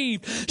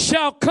unsaved,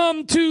 "shall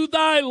come to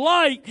thy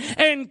light,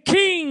 and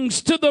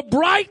kings to the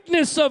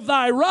brightness of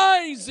thy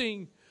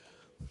rising."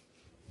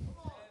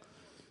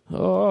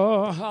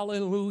 Oh,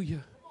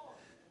 hallelujah.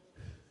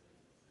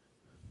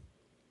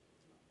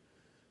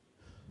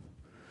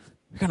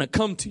 You're going to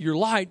come to your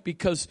light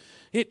because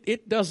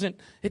it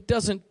doesn't, if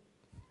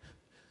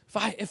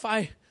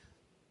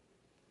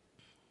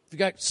you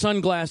got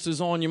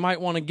sunglasses on, you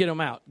might want to get them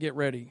out. Get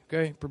ready,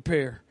 okay?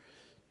 Prepare.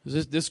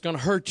 This is going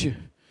to hurt you.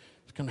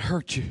 It's going to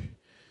hurt you.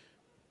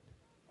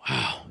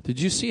 Wow.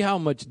 Did you see how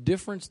much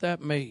difference that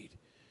made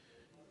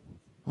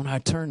when I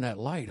turned that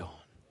light on?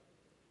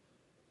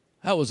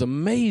 That was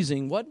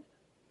amazing. What?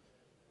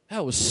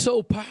 That was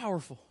so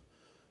powerful.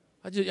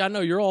 I know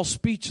you're all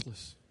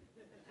speechless.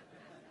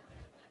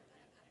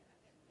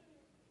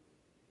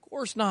 Of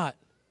course not.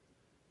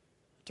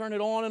 Turn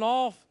it on and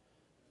off.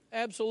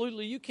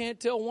 Absolutely, you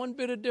can't tell one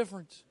bit of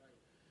difference.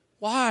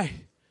 Why?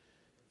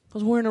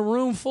 Because we're in a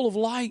room full of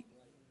light.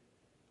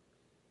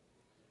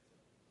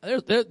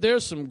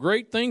 There's some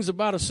great things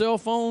about a cell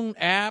phone,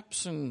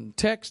 apps and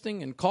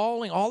texting and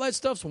calling. All that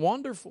stuff's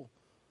wonderful.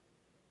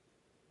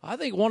 I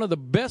think one of the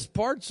best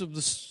parts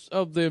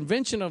of the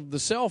invention of the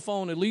cell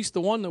phone, at least the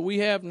one that we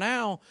have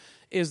now,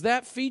 is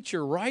that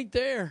feature right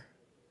there.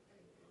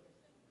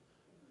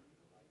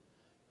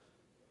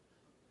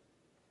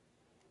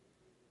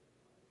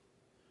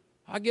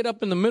 I get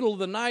up in the middle of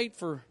the night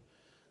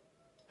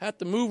have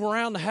to move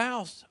around the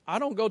house. I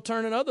don't go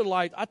turn another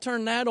light. I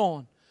turn that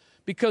on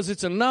because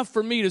it's enough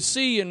for me to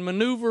see and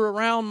maneuver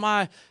around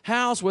my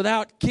house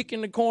without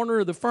kicking the corner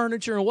of the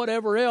furniture and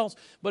whatever else.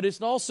 But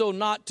it's also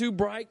not too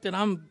bright that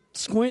I'm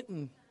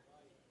squinting.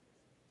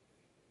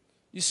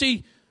 You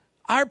see,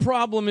 our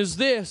problem is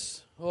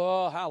this.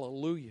 Oh,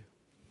 hallelujah.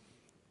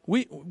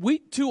 We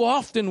too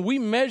often we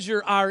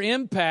measure our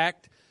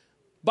impact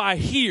by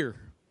here.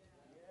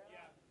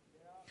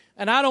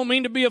 And I don't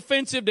mean to be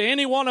offensive to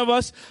any one of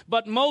us,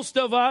 but most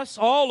of us,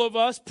 all of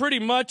us, pretty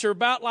much are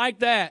about like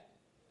that.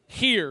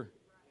 Here.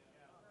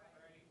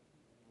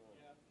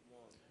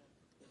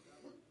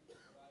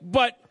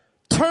 But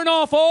turn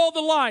off all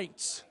the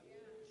lights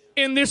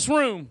in this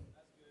room.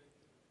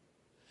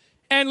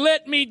 And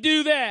let me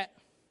do that.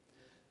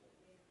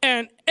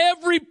 And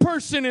every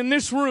person in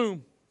this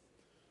room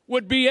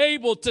would be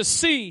able to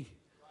see.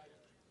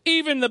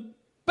 Even the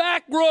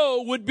back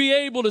row would be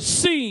able to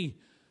see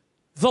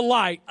the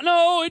light.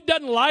 No, it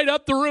doesn't light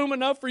up the room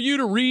enough for you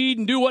to read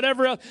and do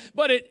whatever else.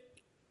 But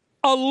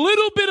a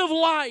little bit of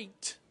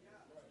light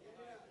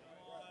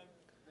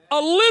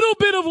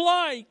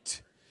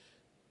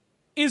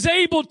is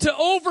able to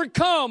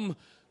overcome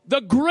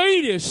the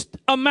greatest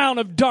amount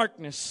of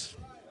darkness.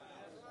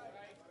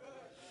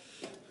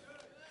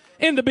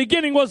 In the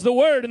beginning was the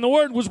Word, and the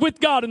Word was with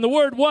God, and the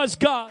Word was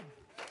God.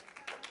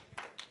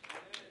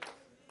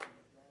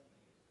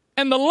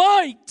 And the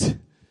light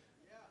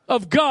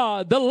of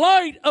God, the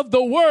light of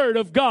the Word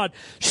of God,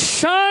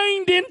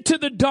 shined into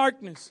the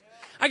darkness.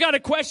 I got a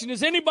question.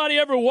 Does anybody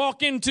ever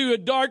walk into a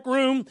dark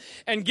room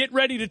and get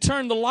ready to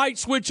turn the light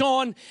switch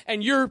on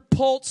and your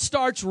pulse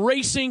starts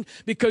racing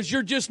because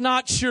you're just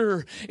not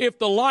sure if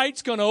the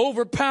light's going to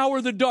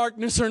overpower the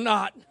darkness or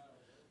not?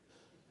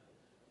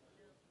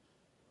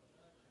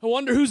 I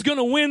wonder who's going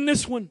to win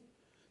this one.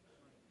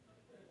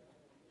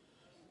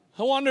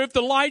 I wonder if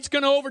the light's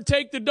going to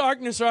overtake the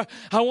darkness, or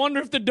I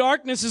wonder if the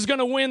darkness is going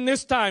to win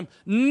this time.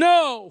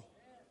 No.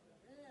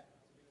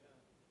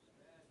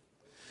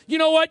 You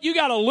know what? You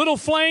got a little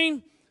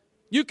flame.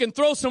 You can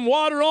throw some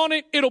water on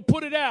it. It'll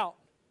put it out.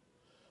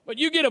 But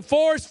you get a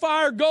forest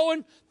fire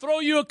going, throw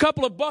you a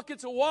couple of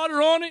buckets of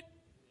water on it,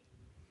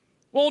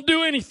 won't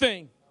do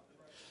anything.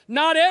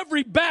 Not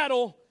every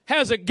battle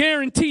has a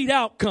guaranteed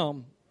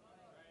outcome.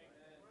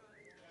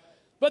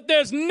 But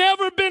there's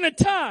never been a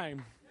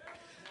time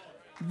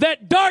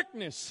that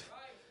darkness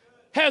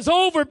has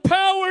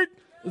overpowered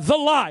the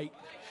light.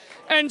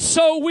 And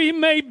so we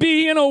may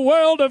be in a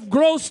world of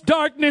gross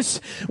darkness.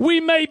 We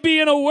may be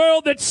in a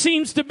world that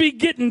seems to be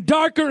getting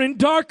darker and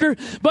darker.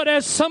 But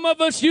as some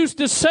of us used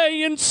to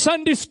say in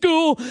Sunday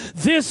school,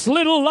 this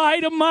little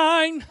light of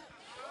mine,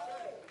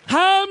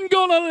 I'm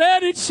going to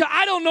let it shine.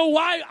 I don't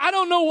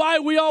know why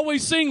we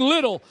always sing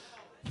little.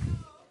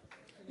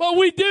 But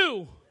we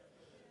do.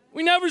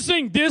 We never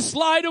sing this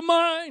light of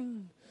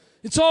mine.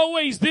 It's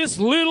always this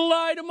little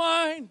light of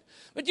mine.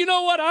 But you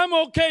know what? I'm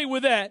okay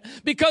with that.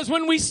 Because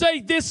when we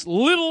say this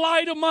little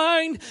light of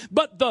mine,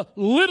 but the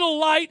little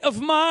light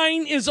of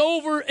mine is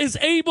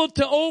able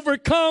to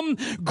overcome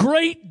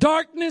great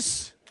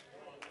darkness.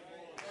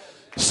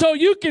 So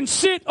you can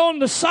sit on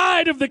the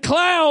side of the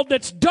cloud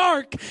that's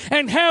dark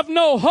and have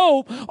no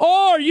hope,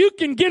 or you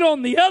can get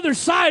on the other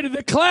side of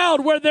the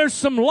cloud where there's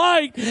some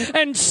light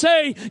and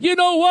say, you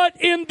know what?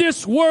 In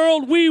this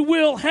world we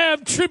will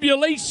have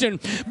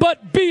tribulation,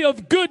 but be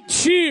of good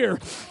cheer.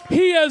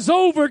 He has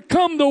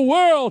overcome the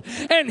world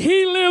and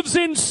He lives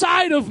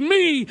inside of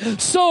me,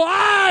 so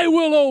I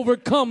will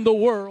overcome the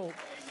world.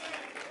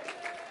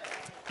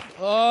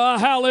 Oh,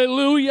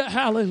 hallelujah,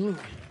 hallelujah.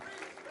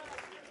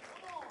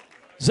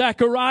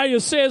 Zechariah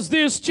says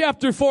this,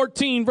 chapter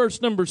 14,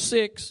 verse number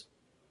 6.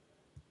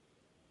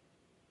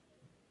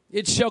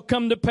 It shall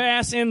come to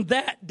pass in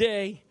that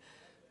day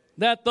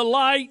that the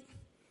light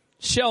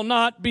shall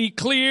not be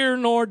clear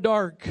nor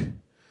dark,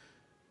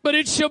 but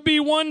it shall be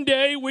one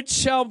day which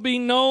shall be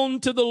known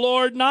to the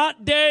Lord,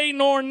 not day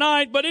nor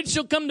night, but it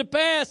shall come to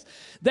pass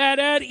that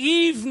at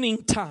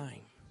evening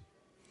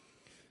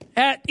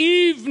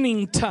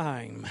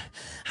time,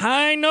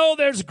 I know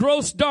there's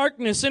gross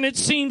darkness and it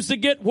seems to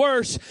get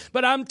worse,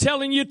 but I'm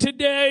telling you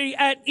today,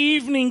 at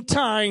evening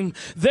time,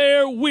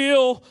 there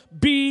will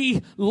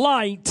be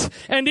light.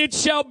 And it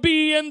shall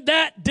be in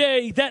that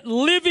day that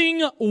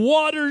living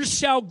waters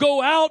shall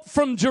go out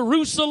from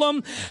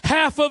Jerusalem,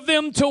 half of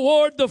them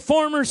toward the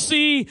former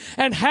sea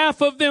and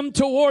half of them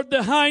toward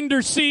the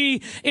hinder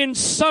sea. In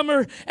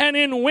summer and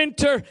in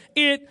winter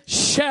it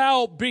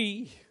shall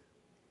be.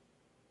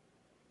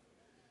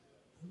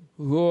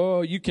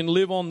 Oh, you can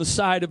live on the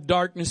side of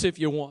darkness if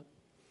you want.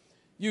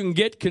 You can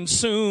get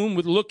consumed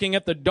with looking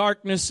at the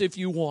darkness if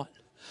you want.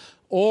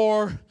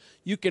 Or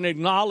you can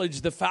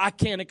acknowledge the fact, I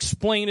can't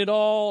explain it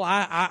all.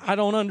 I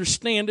don't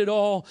understand it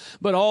all.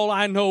 But all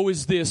I know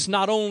is this,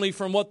 not only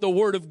from what the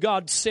Word of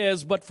God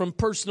says, but from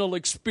personal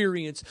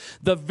experience.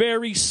 The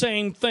very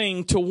same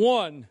thing to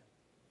one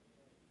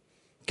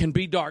can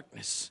be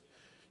darkness,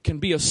 can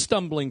be a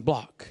stumbling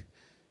block,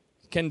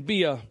 can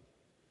be a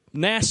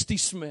nasty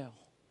smell.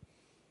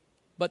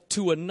 but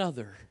to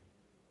another.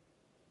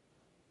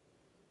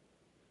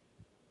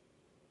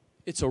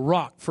 It's a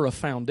rock for a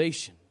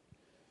foundation.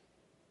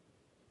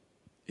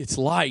 It's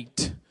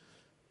light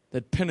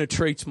that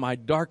penetrates my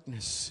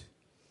darkness.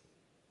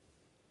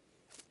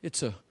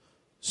 It's a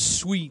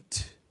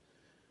sweet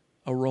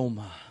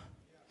aroma.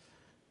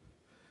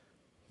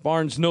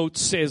 Barnes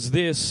Notes says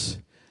this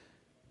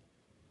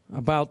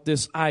about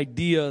this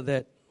idea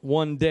that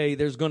one day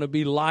there's going to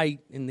be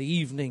light in the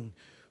evening.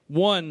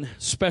 One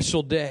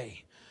special day.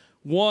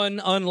 One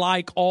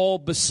unlike all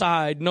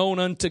beside, known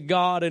unto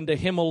God and to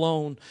Him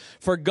alone.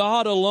 For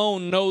God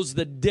alone knows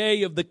the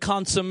day of the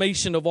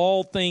consummation of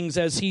all things,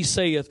 as He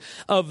saith.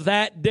 Of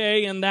that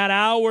day and that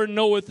hour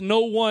knoweth no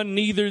one,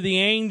 neither the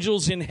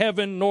angels in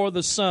heaven nor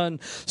the Son,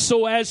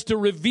 so as to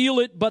reveal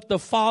it but the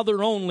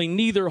Father only.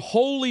 Neither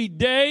holy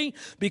day,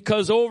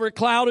 because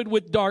overclouded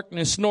with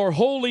darkness, nor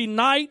holy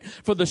night,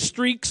 for the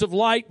streaks of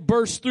light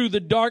burst through the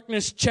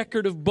darkness,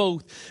 checkered of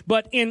both.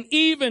 But in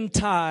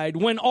eventide,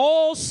 when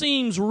all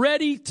seems ready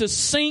to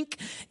sink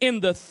in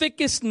the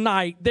thickest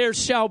night, there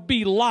shall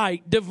be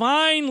light.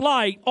 Divine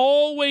light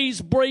always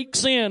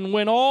breaks in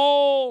when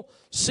all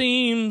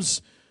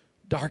seems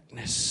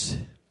darkness.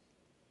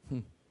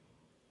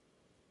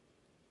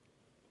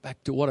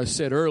 Back to what I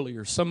said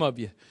earlier. Some of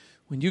you,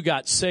 when you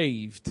got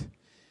saved,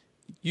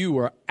 you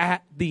were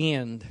at the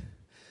end.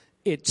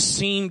 It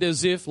seemed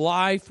as if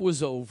life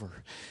was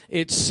over.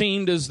 It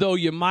seemed as though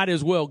you might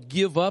as well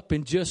give up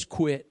and just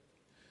quit.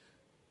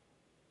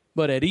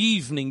 But at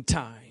evening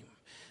time,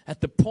 at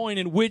the point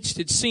in which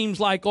it seems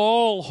like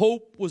all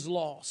hope was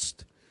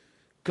lost,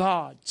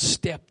 God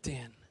stepped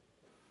in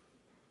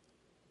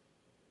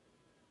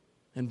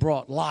and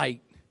brought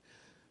light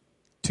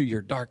to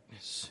your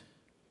darkness.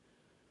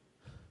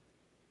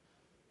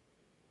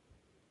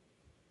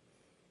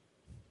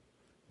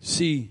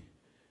 See,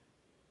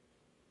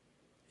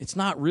 it's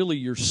not really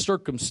your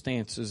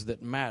circumstances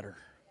that matter.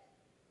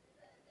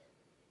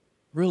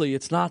 Really,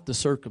 it's not the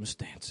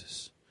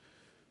circumstances.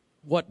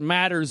 What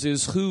matters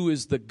is who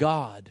is the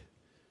God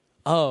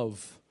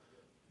of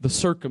the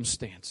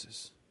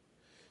circumstances.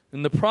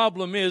 And the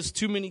problem is,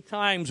 too many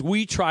times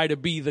we try to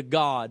be the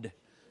God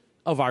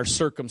of our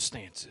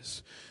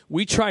circumstances.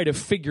 We try to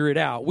figure it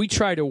out. We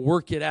try to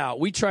work it out.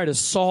 We try to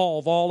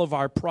solve all of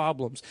our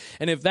problems.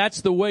 And if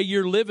that's the way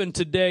you're living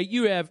today,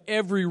 you have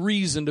every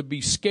reason to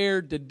be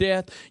scared to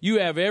death. You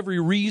have every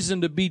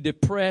reason to be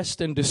depressed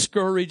and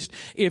discouraged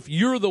if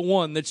you're the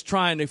one that's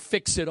trying to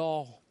fix it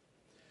all.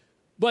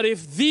 But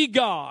if the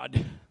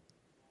God,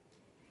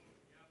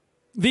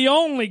 the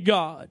only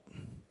God,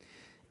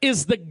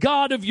 is the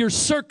God of your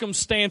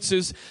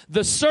circumstances,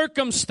 the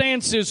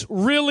circumstances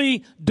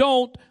really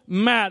don't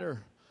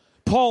matter.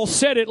 Paul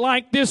said it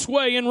like this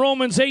way in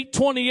Romans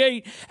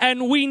 8:28,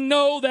 and we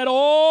know that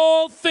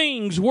all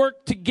things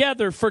work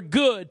together for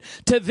good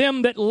to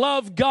them that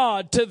love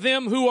God, to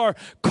them who are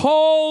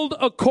called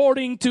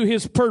according to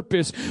His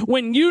purpose.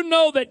 When you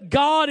know that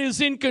God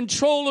is in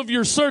control of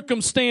your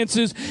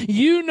circumstances,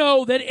 you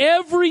know that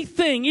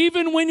everything,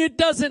 even when it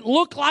doesn't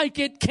look like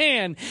it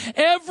can,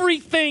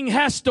 everything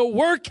has to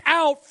work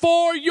out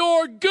for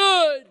your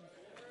good.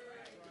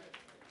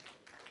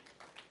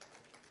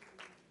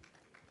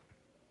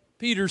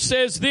 Peter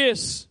says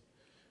this,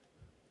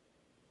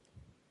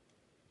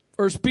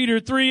 1 Peter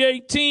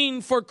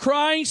 3:18, for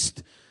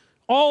Christ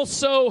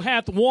also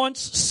hath once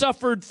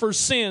suffered for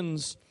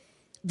sins,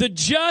 the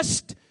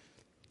just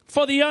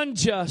for the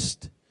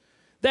unjust,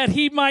 that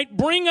He might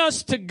bring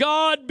us to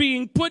God,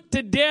 being put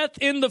to death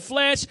in the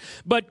flesh,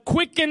 but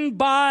quickened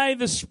by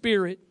the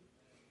Spirit.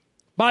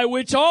 By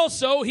which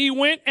also He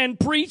went and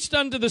preached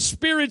unto the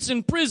spirits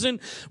in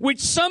prison, which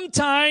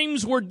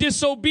sometimes were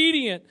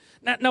disobedient.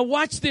 Now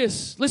watch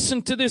this.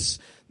 Listen to this,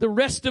 the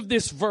rest of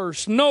this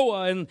verse.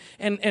 Noah, and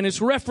it's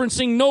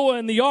referencing Noah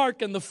and the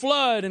ark and the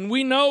flood. And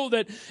we know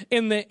that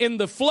in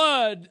the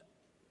flood,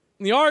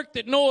 in the ark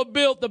that Noah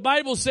built, the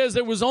Bible says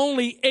there was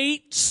only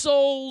 8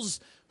 souls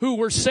who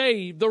were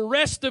saved. The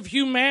rest of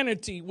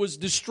humanity was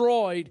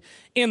destroyed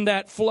in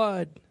that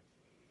flood.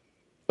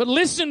 But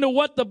listen to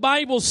what the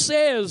Bible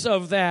says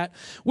of that,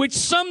 which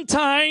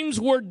sometimes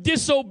were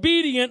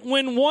disobedient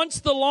when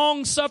once the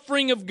long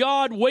suffering of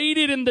God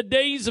waited in the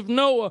days of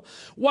Noah,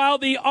 while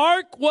the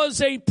ark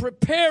was a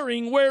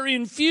preparing,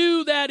 wherein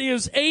few, that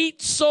is 8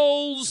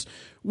 souls,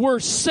 were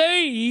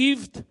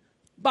saved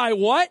by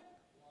what?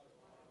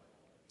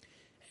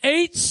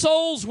 8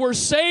 souls were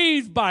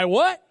saved by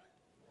what?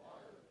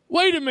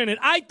 Wait a minute,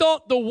 I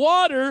thought the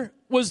water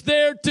was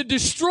there to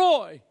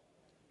destroy.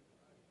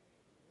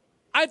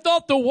 I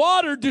thought the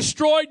water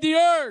destroyed the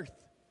earth.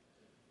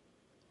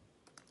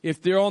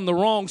 If they're on the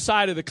wrong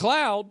side of the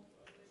cloud.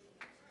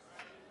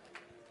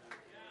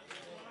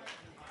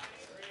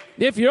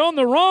 If you're on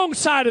the wrong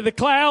side of the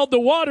cloud, the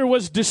water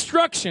was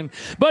destruction.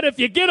 But if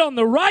you get on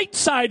the right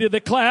side of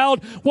the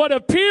cloud, what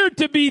appeared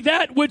to be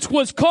that which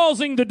was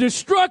causing the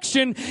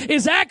destruction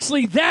is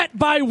actually that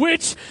by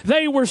which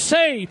they were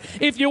saved.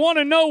 If you want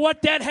to know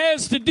what that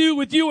has to do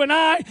with you and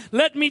I,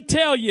 let me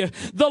tell you.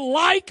 The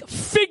like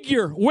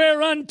figure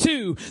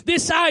whereunto,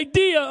 this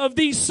idea of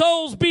these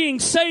souls being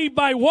saved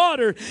by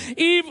water,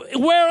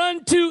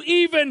 whereunto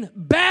even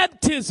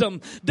baptism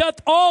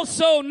doth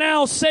also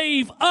now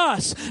save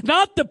us.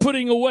 Not the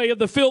putting away of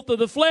the filth of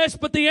the flesh,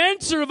 but the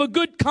answer of a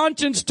good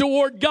conscience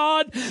toward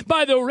God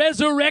by the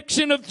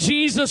resurrection of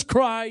Jesus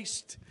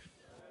Christ.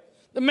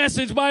 The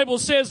Message Bible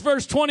says,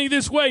 verse 20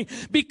 this way,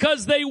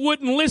 because they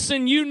wouldn't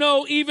listen,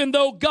 even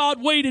though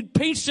God waited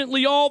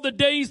patiently all the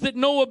days that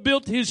Noah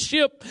built his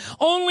ship,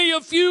 only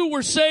a few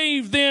were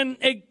saved, then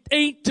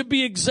 8 to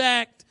be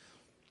exact,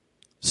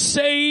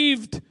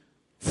 saved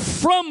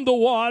from the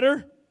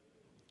water,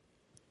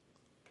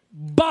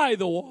 by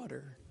the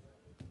water.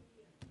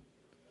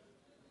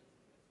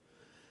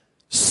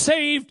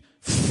 Saved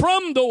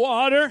from the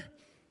water,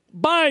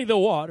 by the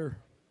water.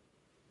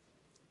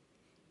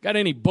 Got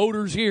any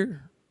boaters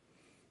here?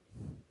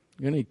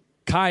 Any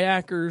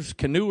kayakers,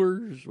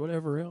 canoers,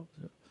 whatever else?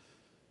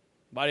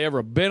 Anybody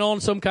ever been on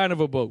some kind of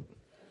a boat?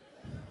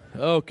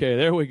 Okay,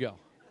 there we go.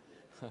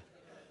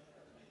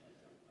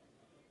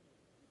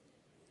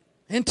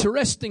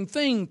 Interesting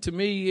thing to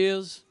me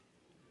is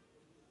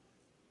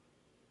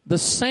the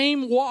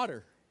same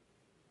water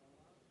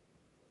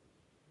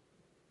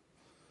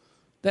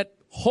that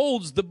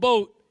holds the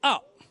boat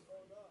up.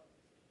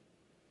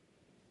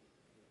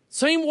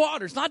 Same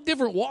water. It's not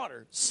different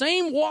water.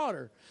 Same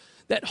water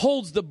that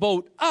holds the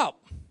boat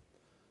up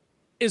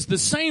is the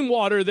same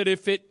water that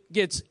if it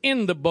gets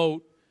in the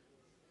boat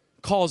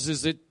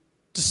causes it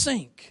to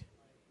sink.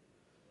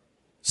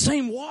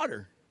 Same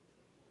water.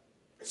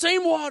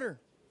 Same water.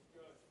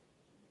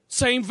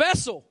 Same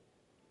vessel.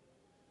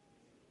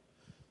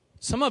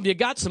 Some of you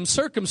got some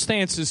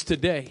circumstances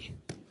today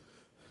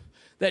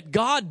that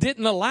God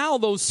didn't allow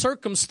those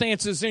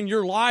circumstances in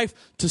your life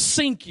to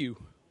sink you.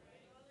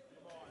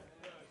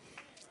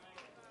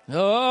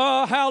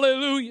 Oh,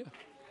 hallelujah.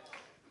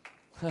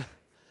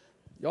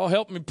 Y'all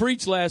helped me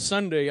preach last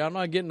Sunday. I'm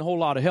not getting a whole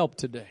lot of help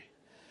today.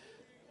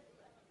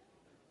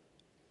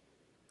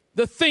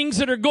 The things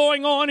that are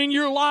going on in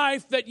your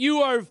life that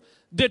you are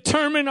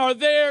determined are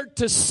there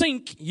to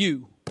sink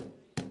you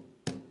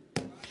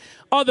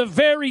are the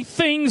very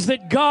things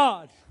that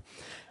God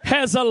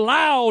has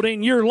allowed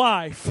in your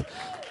life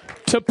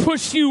to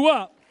push you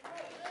up.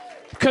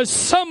 Because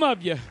some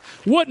of you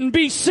wouldn't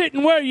be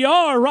sitting where you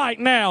are right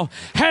now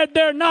had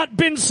there not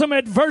been some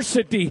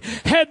adversity,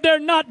 had there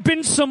not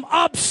been some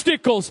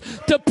obstacles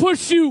to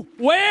push you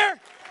where?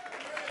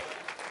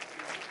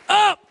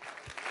 Up.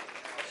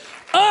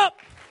 Up.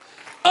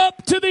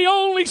 Up to the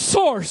only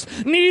source.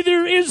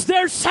 Neither is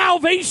there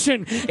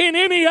salvation in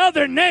any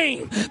other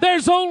name.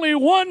 There's only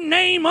one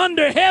name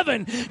under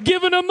heaven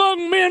given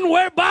among men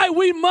whereby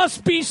we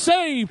must be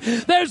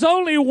saved. There's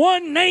only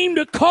one name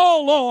to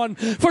call on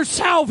for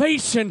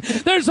salvation.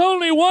 There's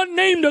only one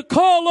name to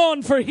call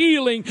on for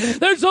healing.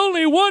 There's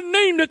only one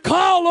name to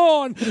call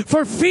on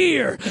for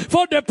fear,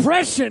 for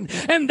depression,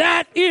 and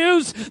that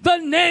is the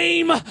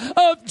name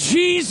of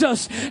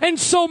Jesus. And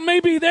so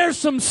maybe there's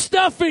some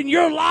stuff in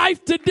your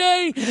life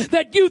today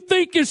that you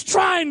think is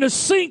trying to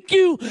sink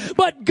you,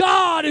 but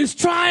God is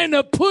trying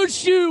to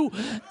push you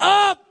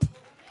up.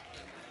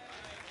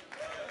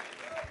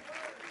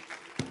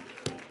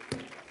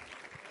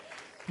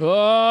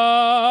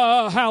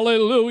 Oh,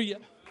 hallelujah.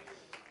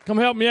 Come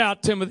help me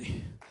out,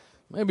 Timothy.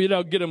 Maybe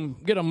that'll get them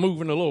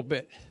moving a little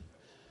bit.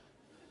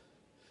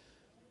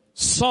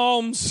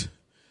 Psalms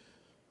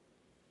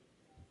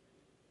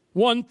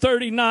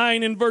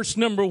 139 and verse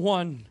number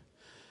 1.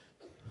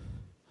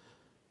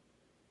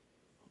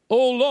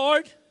 O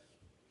Lord,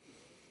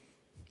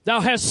 thou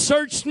hast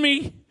searched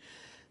me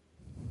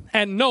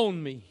and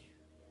known me.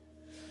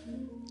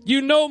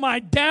 You know my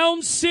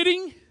down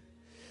sitting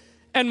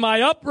and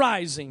my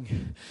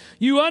uprising.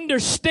 You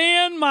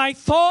understand my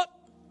thought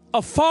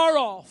afar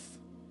off.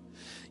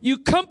 You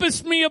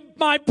compass me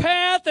my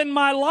path and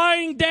my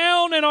lying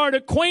down and art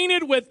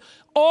acquainted with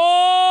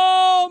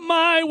all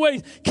my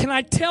ways. Can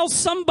I tell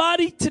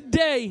somebody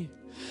today,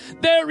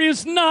 there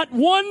is not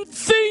one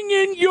thing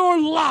in your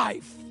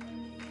life,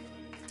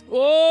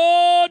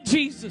 oh,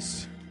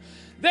 Jesus,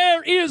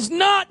 there is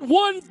not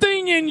one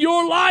thing in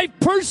your life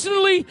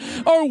personally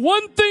or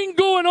one thing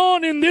going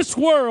on in this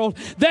world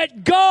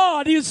that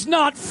God is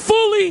not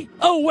fully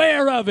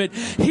aware of it.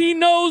 He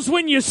knows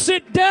when you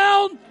sit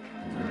down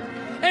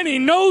and He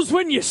knows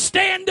when you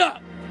stand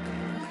up.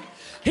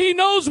 He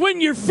knows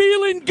when you're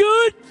feeling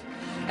good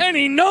and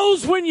He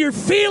knows when you're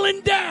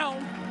feeling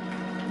down.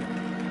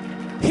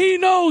 He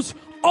knows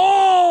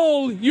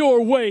all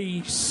your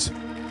ways.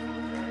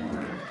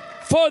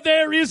 For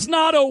there is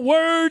not a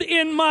word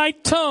in my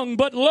tongue,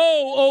 but lo,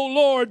 O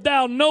Lord,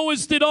 thou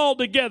knowest it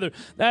altogether.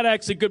 That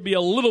actually could be a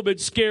little bit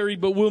scary,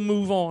 but we'll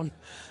move on.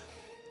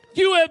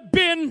 You have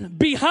been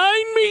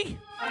behind me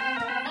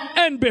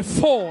and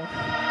before.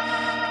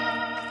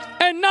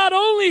 And not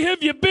only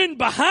have you been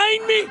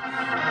behind me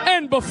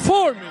and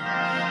before me,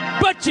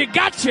 but you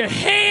got your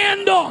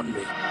hand on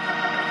me.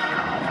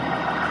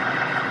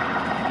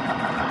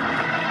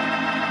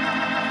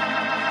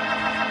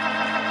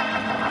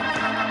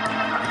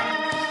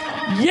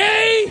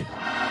 Yea,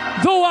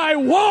 though I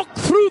walk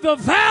through the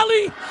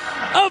valley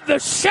of the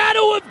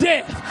shadow of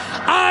death,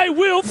 I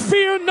will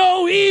fear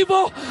no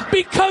evil,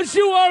 because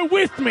you are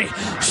with me.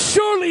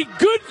 Surely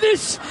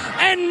goodness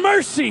and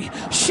mercy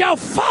shall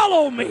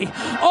follow me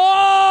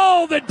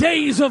all the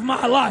days of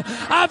my life.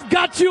 I've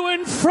got you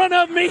in front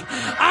of me.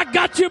 I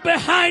got you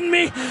behind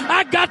me.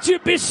 I got you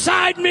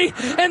beside me.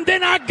 And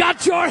then I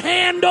got your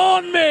hand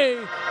on me.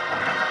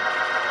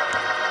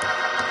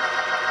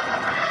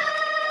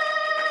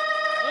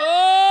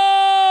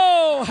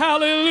 Oh,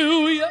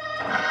 hallelujah.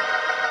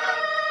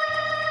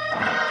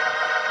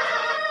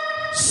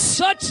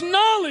 Such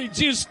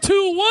knowledge is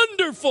too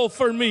wonderful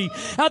for me.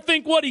 I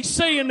think what he's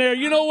saying there,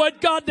 you know what,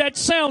 God, that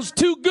sounds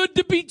too good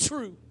to be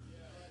true.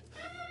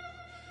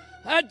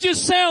 That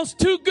just sounds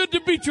too good to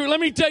be true. Let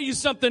me tell you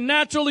something.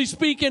 Naturally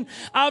speaking,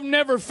 I've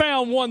never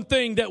found one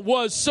thing that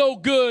was so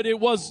good.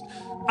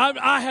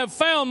 I have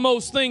found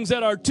most things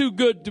that are too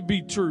good to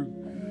be true.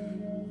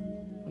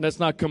 And that's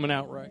not coming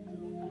out right.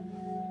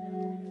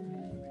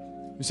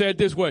 We say it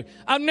this way.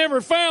 I've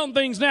never found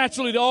things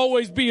naturally to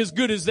always be as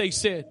good as they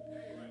said.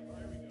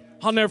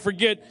 I'll never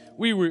forget,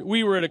 we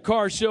were at a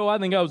car show. I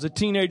think I was a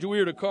teenager. We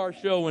were at a car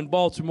show in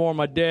Baltimore,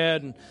 my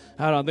dad, and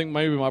I think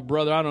maybe my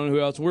brother, I don't know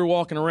who else. We were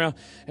walking around,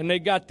 and they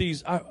got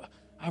these, I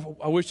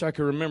wish I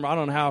could remember. I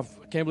don't know how,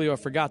 I can't believe I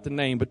forgot the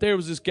name. But there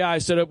was this guy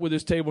set up with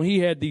his table, and he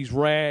had these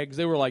rags.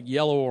 They were like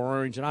yellow or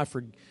orange,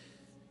 and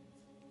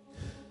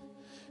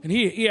and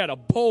he had a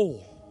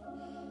bowl.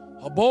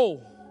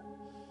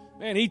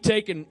 Man, he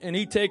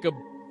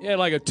had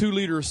like a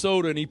 2-liter of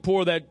soda, and he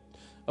poured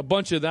a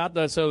bunch of that,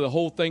 that's the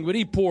whole thing, but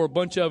he'd pour a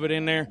bunch of it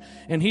in there,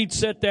 and he'd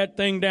set that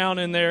thing down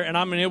in there, and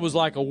I mean, it was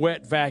like a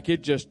wet vac.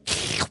 It just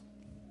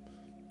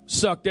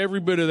sucked every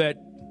bit of that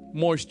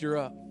moisture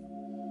up.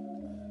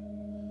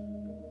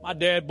 My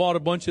dad bought a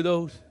bunch of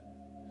those.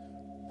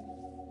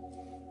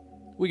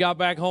 We got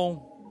back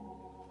home.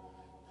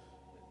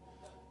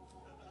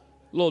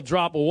 A little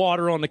drop of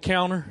water on the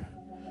counter.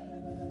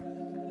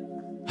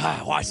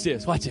 Watch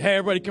this. Watch it. Hey,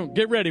 everybody, come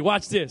get ready.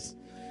 Watch this.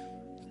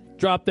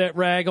 Drop that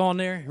rag on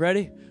there.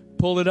 Ready?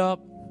 Pull it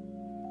up.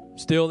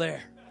 Still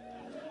there.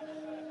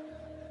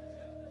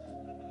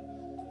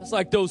 It's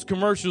like those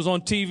commercials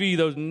on TV,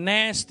 those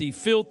nasty,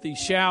 filthy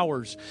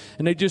showers.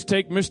 And they just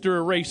take Mr.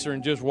 Eraser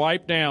and just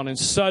wipe down, and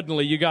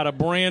suddenly you got a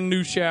brand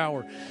new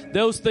shower.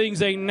 Those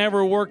things ain't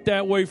never worked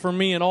that way for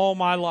me in all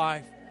my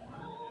life.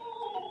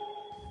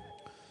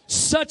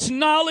 Such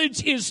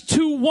knowledge is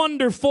too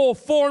wonderful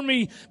for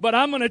me, but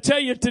I'm going to tell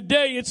you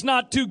today, it's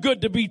not too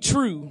good to be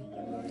true.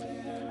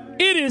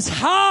 It is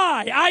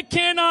high. I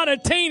cannot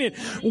attain it.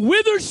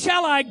 Whither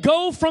shall I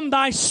go from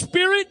thy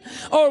spirit,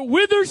 or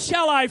whither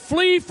shall I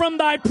flee from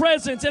thy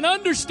presence? And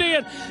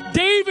understand,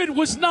 David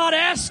was not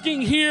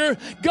asking here,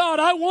 God,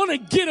 I want to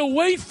get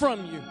away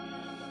from you.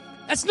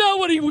 That's not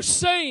what he was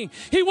saying.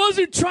 He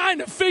wasn't trying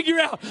to figure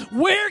out,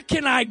 where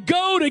can I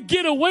go to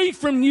get away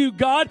from you,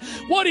 God?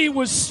 What he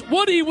was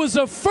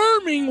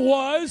affirming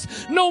was,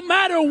 no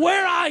matter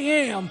where I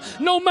am,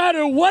 no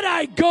matter what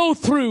I go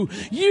through,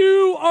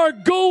 you are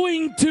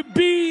going to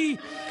be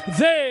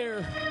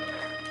there.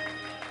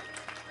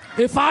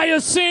 If I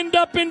ascend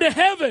up into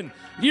heaven,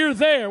 you're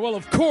there. Well,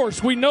 of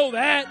course, we know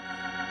that.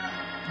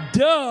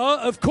 Duh,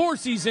 of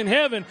course he's in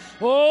heaven.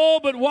 Oh,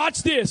 but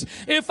watch this.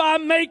 If I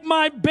make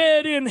my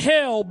bed in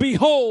hell,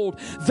 behold,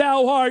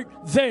 thou art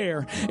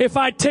there. If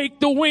I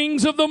take the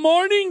wings of the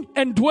morning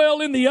and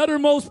dwell in the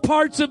uttermost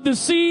parts of the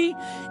sea,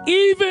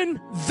 even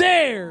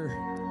there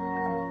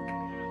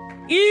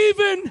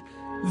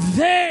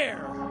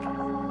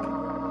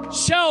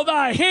shall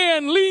thy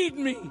hand lead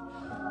me,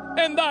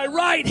 and thy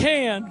right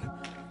hand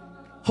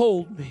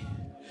hold me.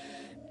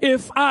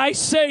 If I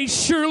say,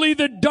 surely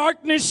the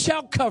darkness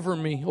shall cover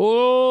me.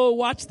 Oh,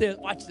 watch this.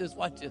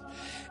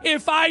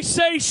 If I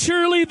say,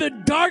 surely the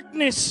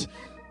darkness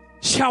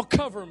shall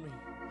cover me.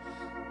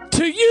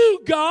 To you,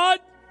 God,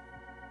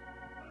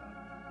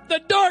 the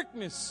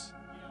darkness,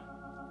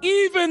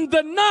 even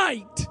the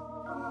night,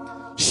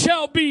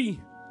 shall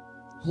be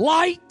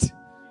light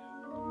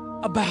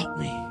about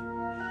me.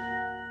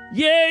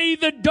 Yea,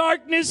 the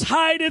darkness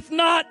hideth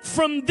not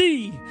from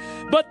thee,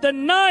 but the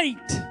night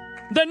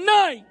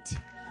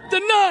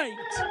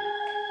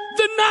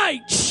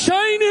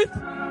shineth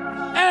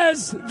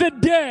as the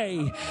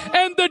day,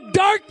 and the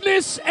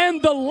darkness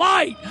and the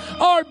light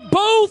are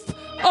both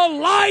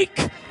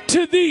alike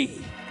to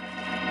thee.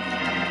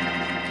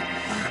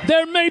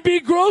 There may be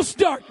gross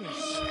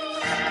darkness.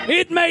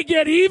 It may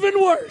get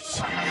even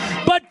worse.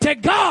 But to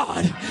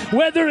God,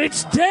 whether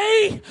it's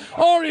day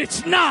or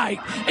it's night,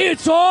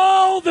 it's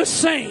all the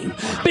same,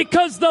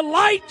 because the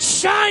light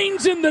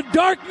shines in the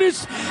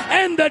darkness,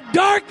 and the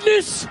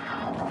darkness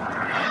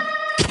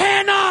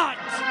cannot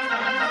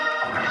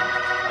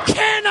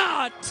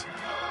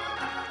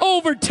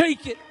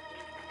overtake it.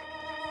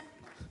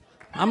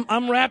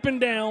 I'm wrapping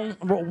down,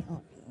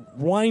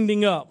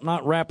 winding up,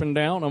 not wrapping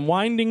down. I'm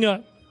winding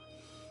up.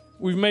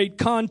 We've made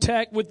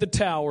contact with the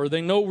tower.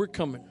 They know we're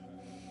coming.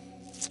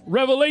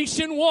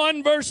 Revelation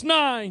 1 verse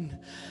 9.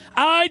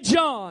 I,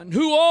 John,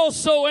 who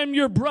also am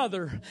your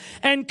brother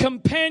and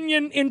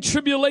companion in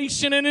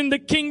tribulation and in the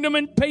kingdom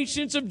and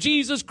patience of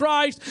Jesus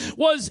Christ,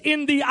 was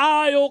in the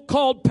isle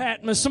called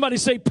Patmos. Somebody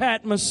say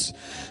Patmos.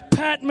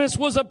 Patmos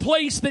was a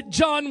place that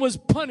John was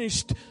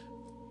punished,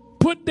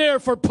 put there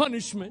for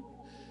punishment.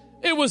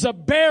 It was a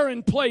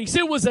barren place.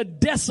 It was a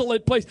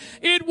desolate place.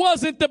 It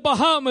wasn't the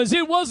Bahamas.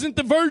 It wasn't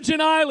the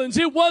Virgin Islands.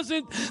 It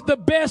wasn't the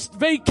best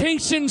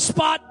vacation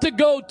spot to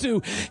go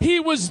to. He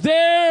was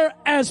there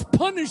as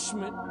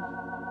punishment.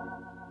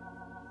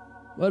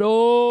 But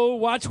oh,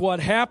 watch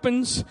what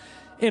happens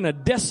in a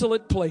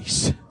desolate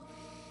place.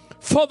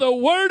 For the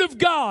word of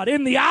God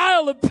in the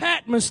Isle of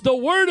Patmos, the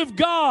word of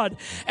God,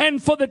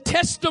 and for the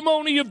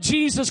testimony of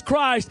Jesus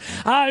Christ,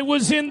 I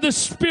was in the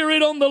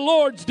Spirit on the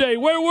Lord's day.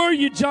 Where were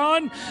you,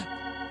 John?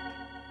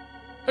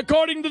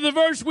 According to the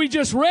verse we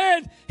just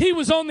read, he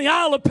was on the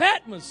Isle of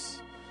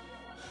Patmos.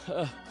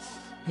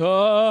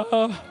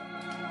 Y'all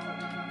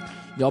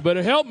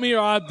better help me,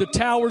 or the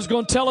tower's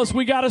going to tell us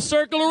we got to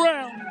circle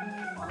around.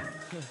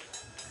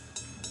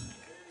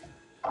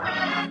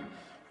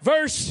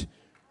 Verse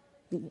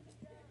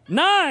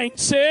 9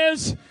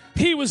 says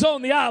he was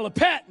on the Isle of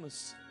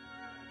Patmos.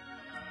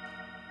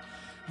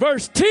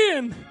 Verse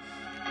 10,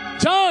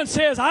 John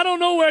says, I don't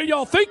know where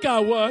y'all think I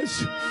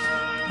was,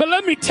 but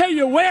let me tell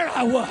you where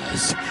I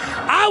was.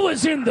 I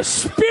was in the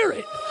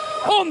Spirit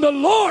on the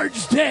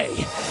Lord's day,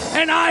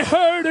 and I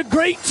heard a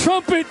great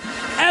trumpet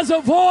as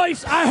a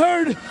voice. I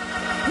heard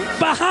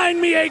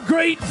behind me a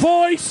great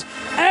voice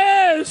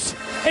as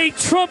a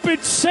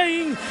trumpet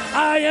saying,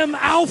 I am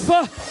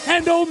Alpha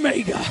and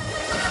Omega,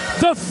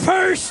 the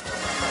first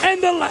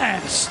and the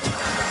last.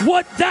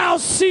 What thou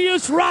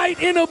seest, write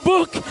in a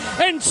book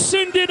and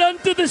send it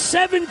unto the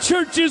 7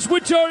 churches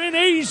which are in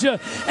Asia,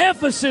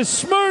 Ephesus,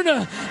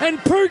 Smyrna, and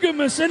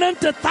Pergamos, and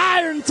unto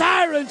Tyre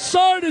and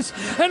Sardis,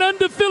 and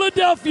unto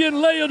Philadelphia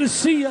and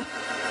Laodicea.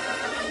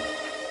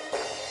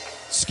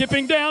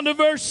 Skipping down to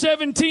verse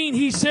 17,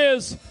 he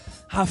says,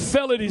 I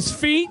fell at his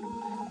feet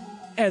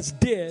as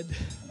dead.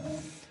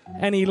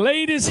 And he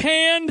laid his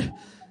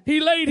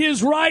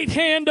right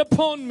hand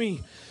upon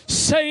me,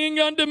 saying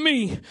unto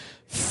me,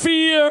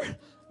 fear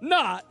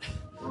not.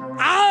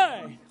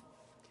 I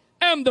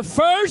am the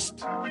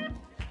first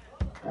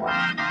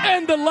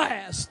and the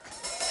last.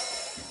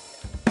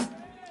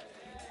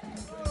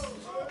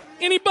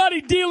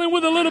 Anybody dealing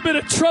with a little bit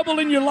of trouble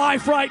in your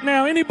life right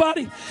now?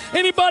 Anybody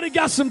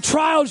got some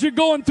trials you're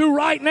going through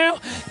right now?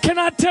 Can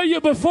I tell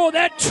you, before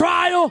that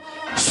trial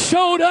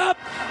showed up,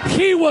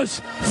 he was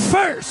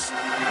first.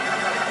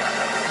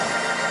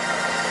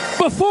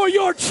 Before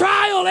your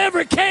trial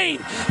ever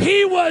came,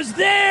 he was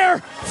there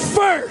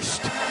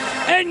first.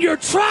 And your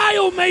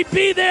trial may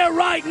be there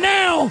right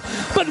now,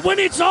 but when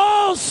it's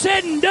all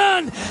said and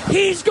done,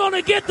 he's going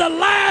to get the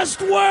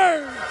last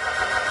word.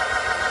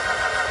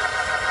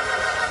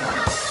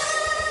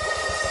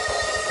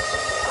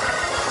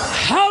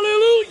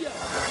 Hallelujah.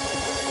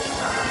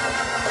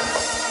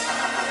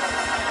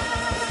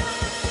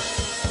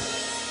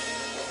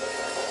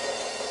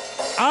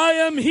 I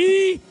am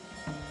he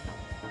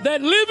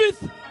that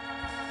liveth,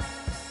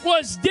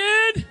 was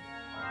dead,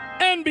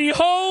 and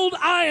behold,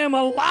 I am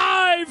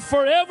alive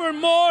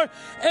forevermore.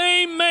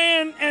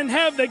 Amen. And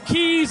have the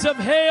keys of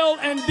hell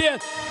and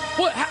death.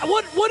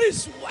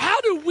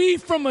 How do we,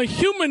 from a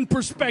human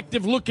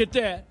perspective, look at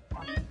that?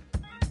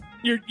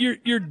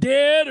 You're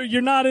dead, or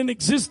you're not in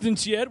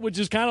existence yet, which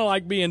is kind of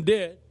like being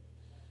dead.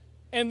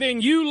 And then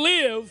you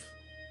live,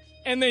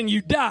 and then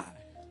you die.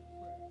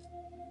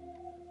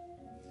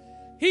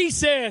 He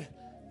said,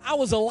 I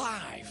was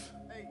alive.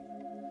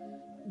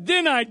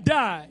 Then I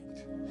died.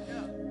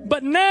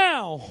 But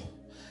now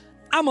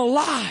I'm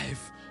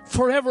alive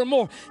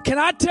forevermore. Can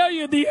I tell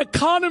you, the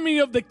economy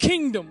of the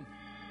kingdom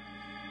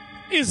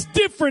is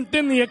different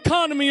than the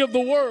economy of the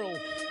world.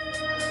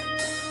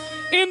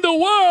 In the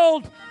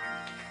world,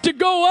 to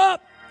go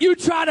up, you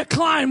try to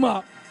climb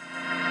up.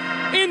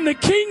 In the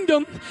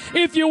kingdom,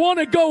 if you want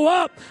to go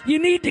up, you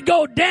need to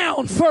go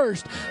down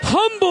first.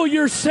 Humble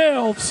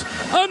yourselves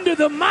under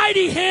the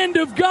mighty hand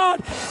of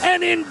God,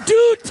 and in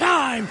due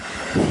time,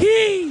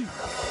 He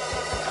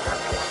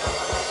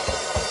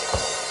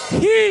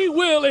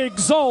will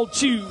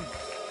exalt you.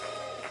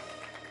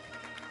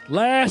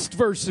 Last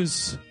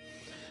verses.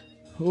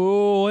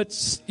 Oh,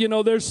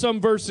 there's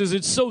some verses,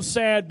 it's so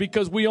sad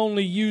because we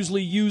only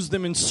usually use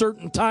them in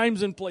certain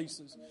times and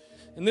places.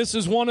 And this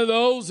is one of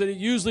those that it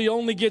usually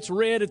only gets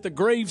read at the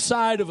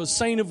graveside of a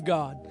saint of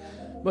God.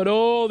 But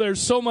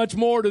there's so much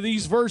more to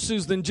these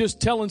verses than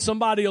just telling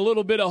somebody a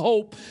little bit of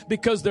hope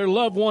because their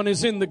loved one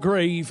is in the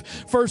grave.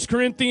 1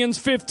 Corinthians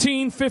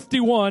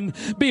 15:51.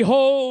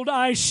 Behold,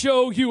 I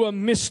show you a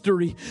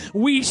mystery.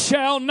 We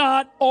shall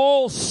not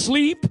all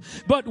sleep,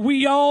 but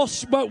we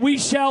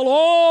shall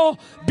all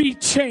be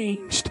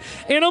changed.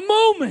 In a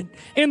moment,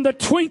 in the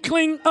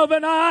twinkling of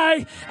an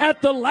eye,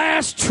 at the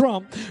last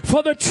trump.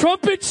 For the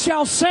trumpet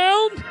shall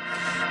sound,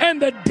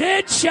 and the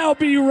dead shall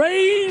be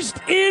raised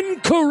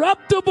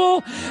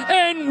incorruptible,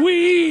 and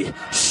we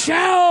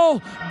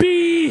shall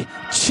be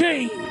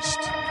changed.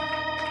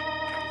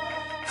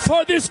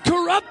 For this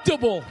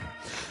corruptible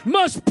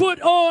must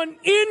put on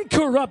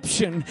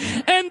incorruption,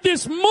 and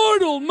this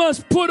mortal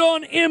must put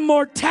on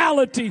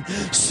immortality.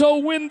 So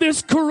when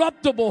this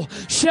corruptible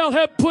shall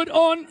have put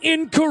on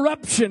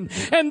incorruption,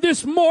 and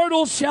this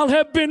mortal shall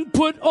have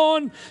put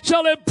on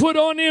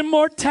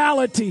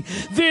immortality,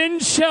 then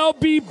shall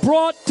be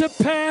brought to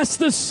pass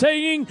the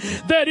saying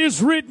that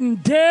is written,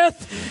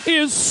 death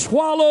is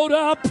swallowed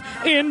up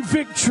in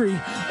victory.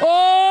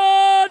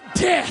 Oh,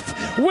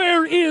 death,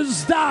 where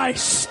is thy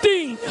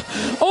sting?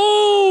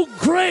 Oh,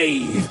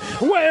 grave,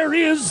 where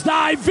is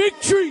thy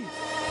victory?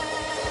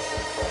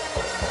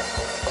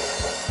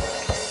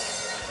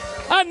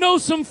 I know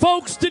some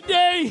folks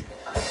today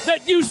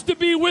that used to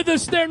be with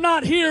us. They're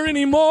not here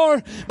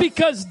anymore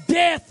because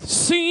death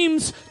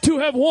seems to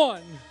have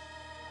won.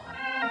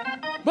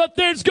 But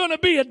there's going to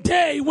be a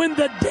day when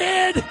the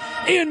dead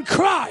in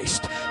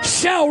Christ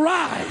shall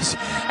rise,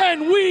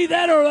 and we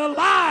that are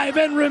alive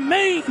and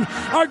remain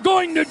are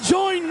going to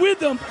join with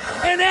them.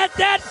 And at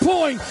that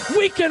point,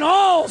 we can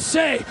all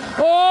say,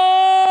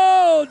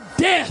 oh,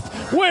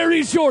 death, where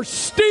is your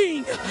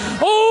sting?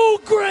 Oh,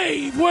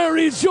 grave, where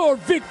is your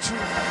victory?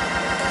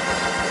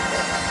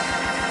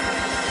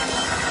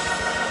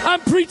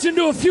 I'm preaching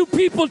to a few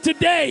people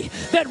today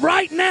that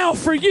right now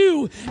for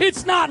you,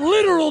 it's not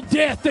literal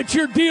death that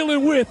you're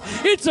dealing with.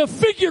 It's a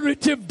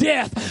figurative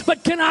death.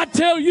 But can I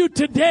tell you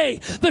today,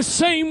 the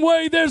same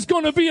way there's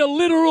going to be a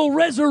literal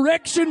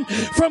resurrection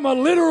from a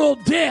literal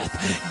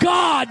death,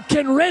 God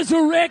can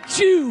resurrect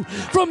you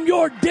from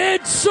your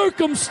dead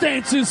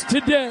circumstances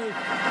today.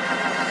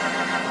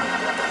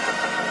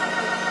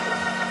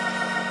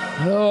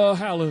 Oh,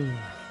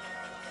 hallelujah.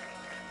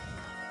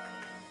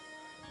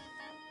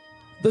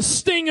 The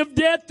sting of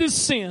death is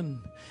sin,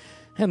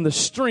 and the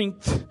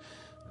strength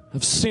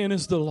of sin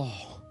is the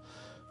law.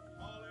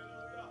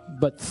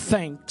 But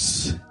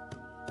thanks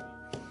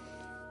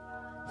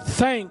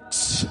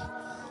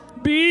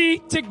be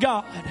to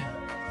God,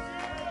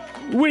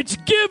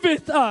 which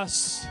giveth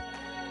us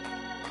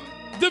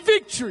the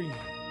victory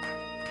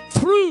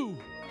through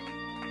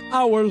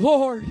our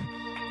Lord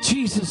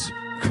Jesus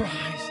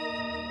Christ.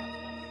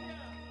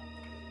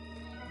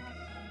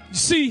 You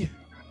see,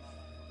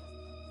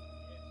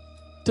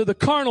 to the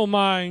carnal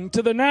mind,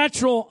 to the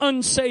natural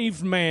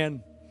unsaved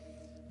man,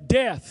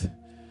 death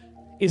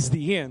is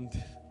the end.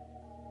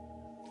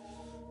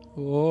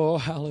 Oh,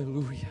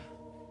 hallelujah.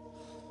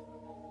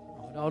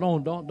 No,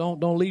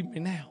 don't leave me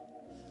now.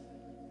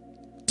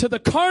 To the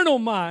carnal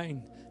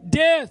mind,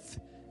 death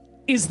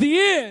is the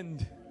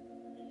end.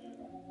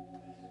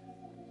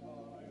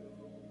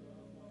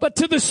 But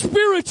to the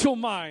spiritual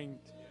mind,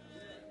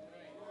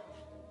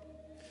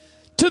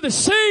 to the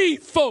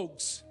saved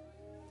folks,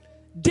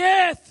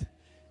 death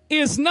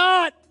is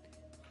not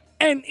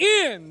an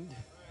end.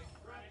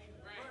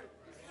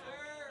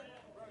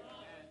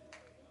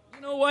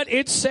 You know what?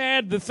 It's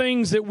sad the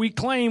things that we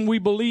claim we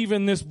believe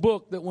in this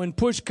book, that when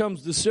push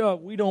comes to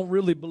shove, we don't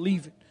really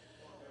believe it.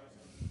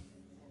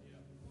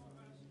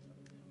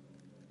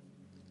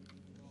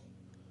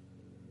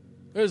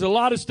 There's a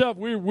lot of stuff.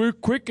 We're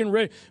quick and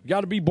ready. You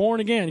got to be born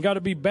again. You got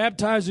to be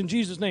baptized in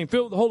Jesus' name,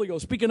 filled with the Holy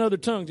Ghost, speak in other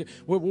tongues.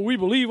 We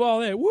believe all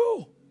that.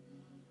 Woo!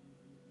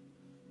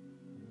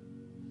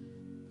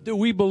 Do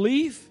we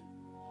believe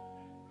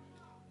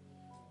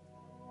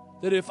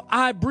that if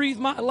I breathe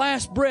my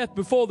last breath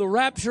before the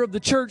rapture of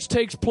the church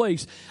takes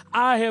place,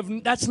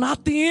 that's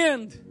not the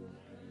end.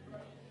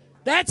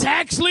 That's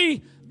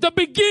actually the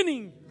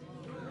beginning.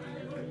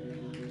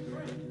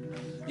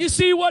 You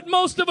see, what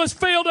most of us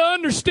fail to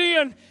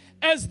understand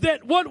is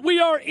that what we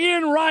are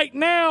in right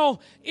now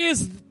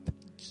is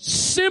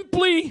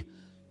simply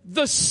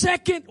the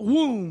second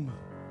womb.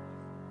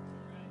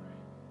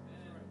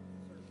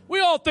 We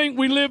all think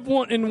we live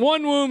in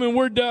one womb and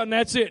we're done.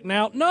 That's it.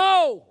 Now,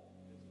 no.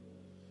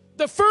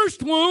 The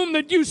first womb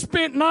that you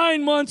spent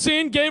 9 months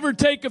in, gave or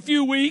take a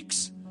few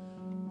weeks,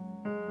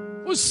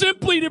 was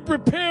simply to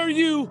prepare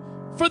you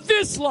for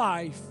this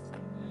life.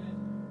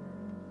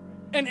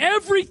 And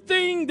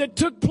everything that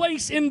took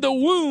place in the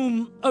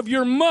womb of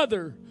your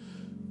mother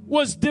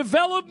was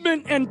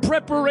development and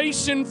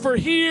preparation for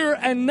here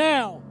and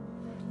now.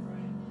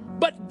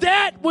 But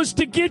that was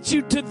to get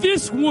you to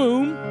this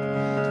womb.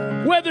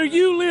 Whether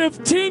you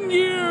live 10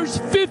 years,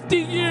 50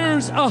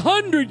 years,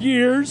 100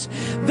 years,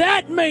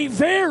 that may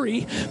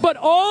vary, but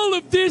all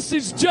of this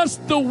is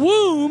just the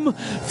womb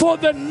for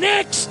the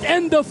next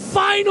and the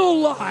final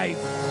life.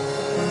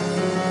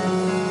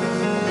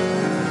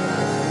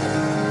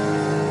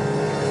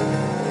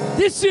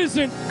 This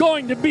isn't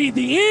going to be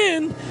the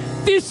end.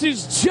 This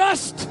is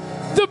just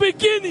the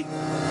beginning.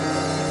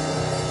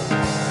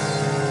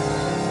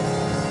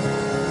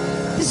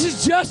 This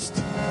is just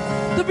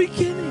the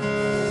beginning.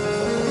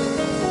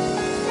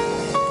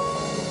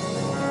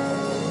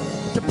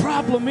 The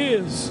problem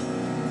is,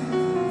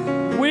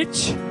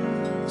 which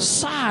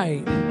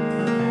side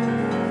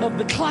of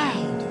the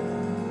cloud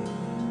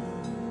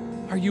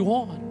are you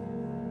on?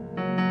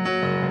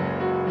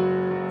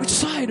 Which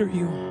side are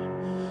you on?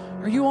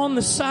 Are you on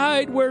the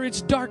side where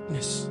it's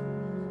darkness,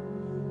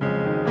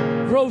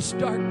 gross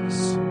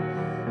darkness?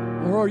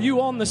 Or are you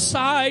on the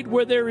side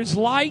where there is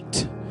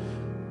light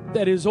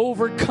that is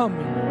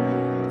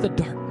overcoming the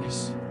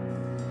darkness?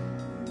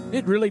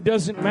 It really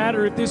doesn't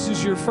matter if this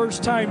is your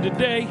first time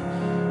today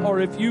or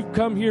if you've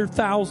come here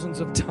thousands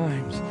of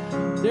times.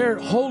 Their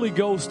Holy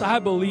Ghost, I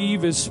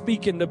believe, is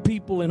speaking to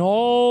people in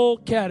all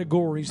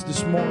categories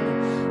this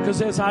morning.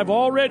 Because as I've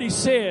already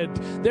said,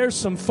 there's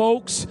some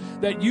folks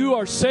that you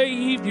are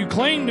saved, you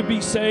claim to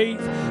be saved,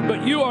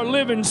 but you are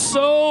living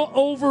so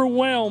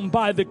overwhelmed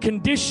by the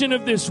condition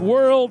of this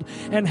world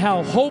and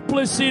how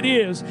hopeless it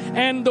is.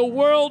 And the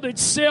world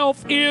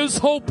itself is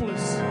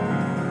hopeless.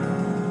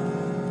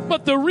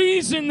 But the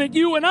reason that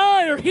you and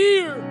I are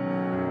here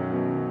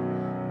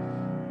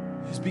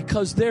is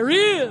because there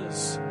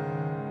is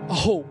a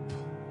hope.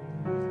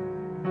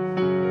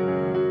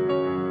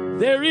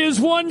 There is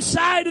one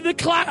side of the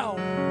cloud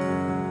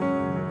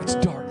that's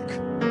dark.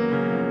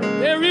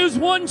 There is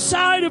one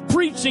side of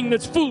preaching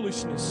that's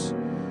foolishness.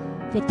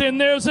 But then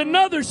there's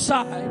another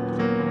side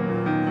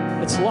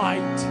that's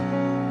light.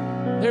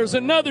 There's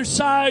another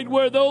side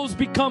where those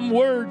become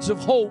words of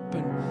hope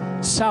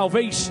and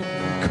salvation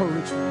and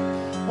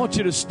encouragement. I want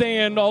you to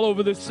stand all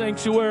over the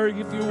sanctuary,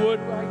 if you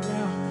would, right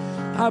now.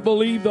 I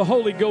believe the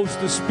Holy Ghost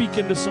is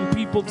speaking to some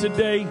people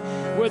today.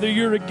 Whether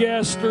you're a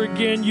guest or,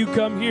 again, you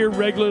come here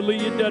regularly,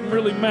 it doesn't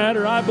really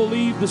matter. I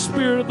believe the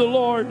Spirit of the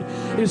Lord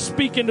is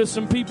speaking to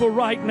some people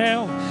right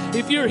now.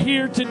 If you're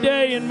here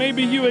today and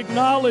maybe you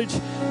acknowledge,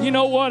 you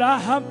know what,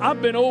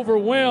 I've been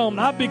overwhelmed.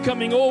 I'm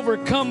becoming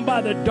overcome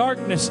by the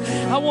darkness.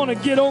 I want to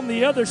get on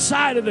the other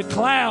side of the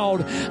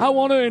cloud. I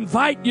want to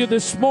invite you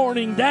this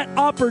morning. That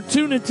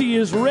opportunity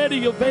is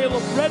readily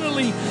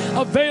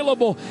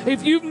available.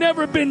 If you've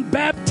never been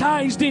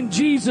baptized in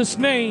Jesus'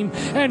 name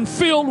and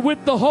filled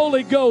with the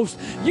Holy Ghost,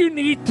 you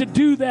need to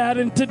do that.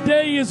 And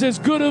today is as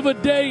good of a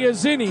day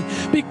as any,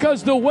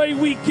 because the way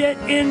we get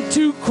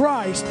into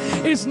Christ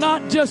is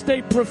not just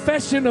a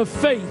profession of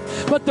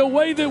faith, but the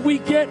way that we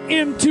get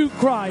into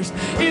Christ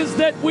is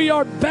that we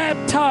are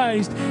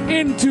baptized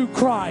into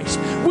Christ.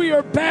 We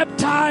are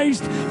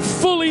baptized,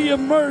 fully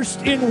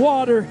immersed in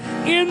water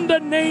in the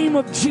name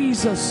of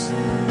Jesus.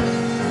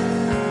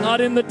 Not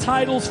in the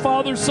titles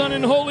Father, Son,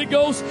 and Holy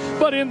Ghost,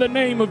 but in the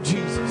name of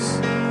Jesus.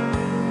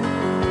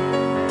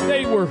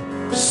 They were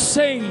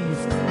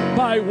saved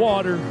by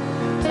water,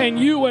 and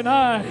you and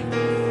I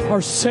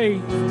are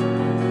saved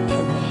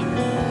by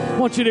water. I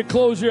want you to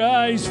close your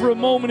eyes for a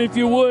moment, if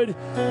you would.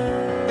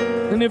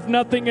 And if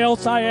nothing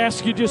else, I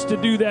ask you just to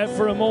do that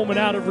for a moment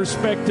out of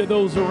respect to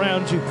those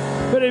around you.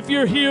 But if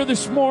you're here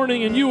this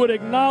morning and you would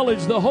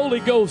acknowledge the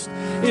Holy Ghost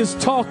is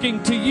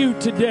talking to you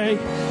today,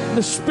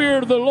 the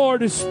Spirit of the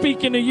Lord is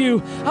speaking to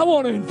you, I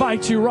want to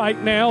invite you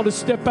right now to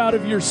step out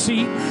of your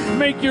seat,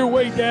 make your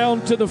way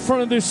down to the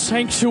front of this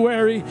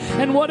sanctuary,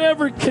 and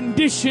whatever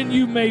condition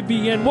you may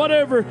be in,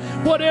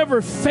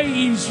 whatever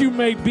phase you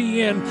may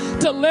be in,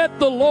 to let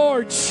the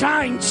Lord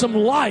shine some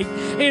light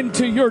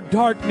into your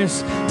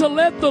darkness, to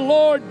let the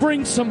Lord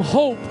bring some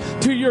hope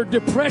to your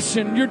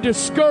depression, your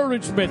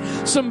discouragement,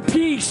 some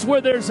peace where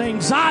there's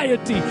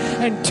anxiety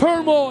and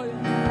turmoil.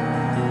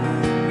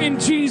 In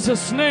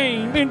Jesus'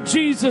 name, in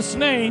Jesus'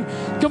 name.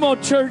 Come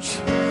on, church.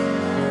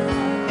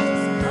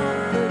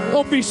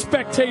 Don't be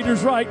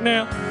spectators right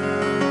now.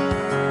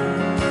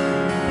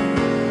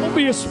 Don't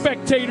be a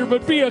spectator,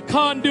 but be a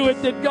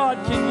conduit that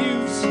God can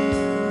use.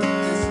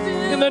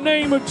 In the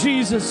name of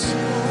Jesus.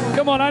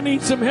 Come on, I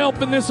need some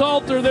help in this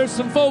altar. There's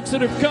some folks that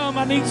have come.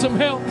 I need some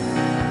help.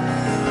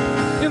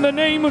 In the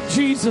name of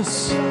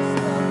Jesus.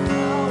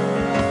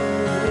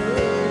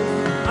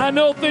 I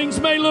know things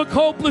may look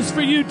hopeless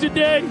for you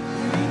today.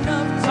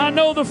 I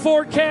know the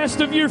forecast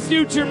of your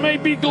future may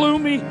be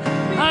gloomy.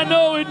 I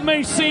know it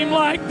may seem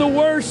like the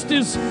worst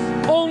is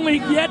only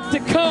yet to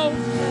come.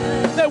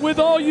 That with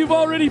all you've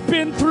already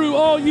been through,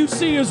 all you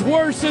see is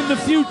worse in the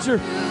future.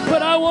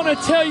 But I want to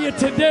tell you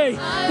today,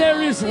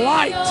 there is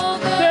light,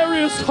 there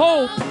is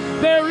hope,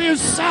 there is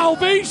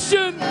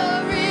salvation.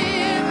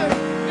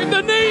 In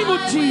the name of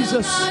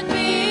Jesus.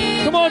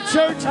 Come on,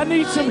 church, I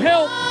need some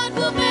help.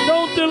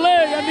 Don't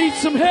delay, I need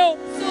some help.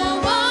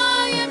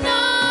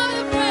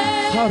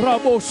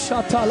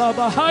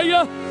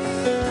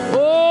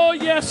 Oh,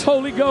 yes,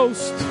 Holy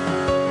Ghost.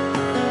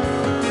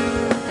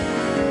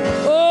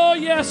 Oh,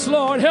 yes,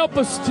 Lord. Help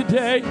us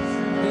today.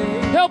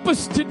 Help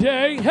us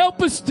today.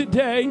 Help us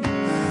today.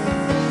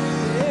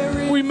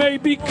 We may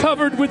be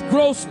covered with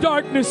gross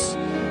darkness,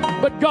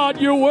 but God,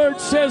 your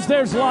word says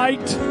there's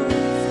light.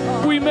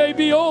 We may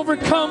be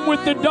overcome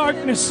with the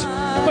darkness,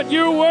 but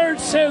your word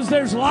says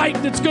there's light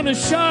that's going to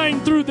shine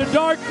through the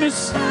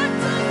darkness.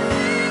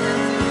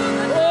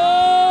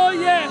 Oh,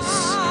 yes.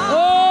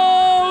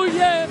 Oh,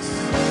 yes.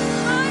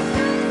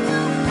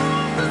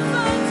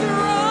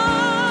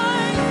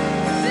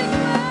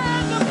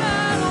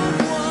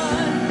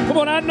 Come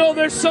on, I know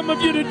there's some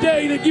of you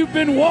today that you've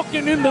been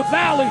walking in the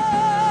valley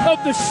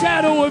of the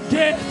shadow of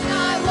death.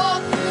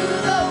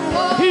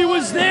 He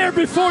was there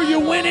before you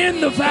went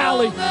in the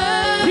valley.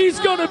 He's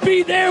going to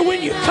be there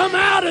when you come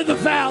out of the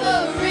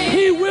valley.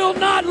 He will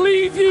not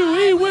leave you.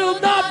 He will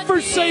not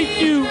forsake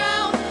you.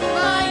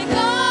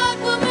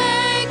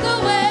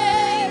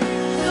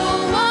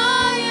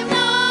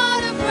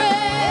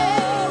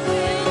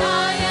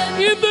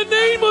 In the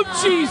name of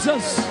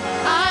Jesus,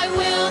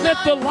 let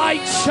the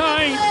light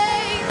shine.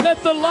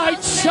 Let the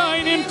light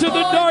shine into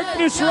the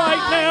darkness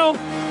right now.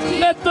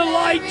 Let the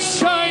light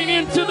shine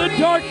into the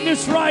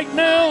darkness right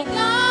now.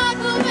 God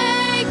will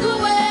make a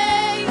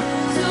way,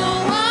 so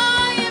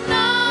I am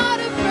not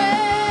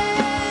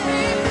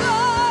afraid.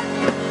 God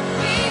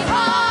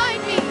behind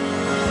me,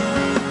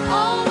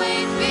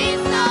 always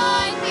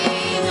beside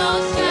me, no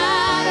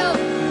shadow,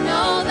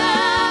 no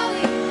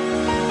valley,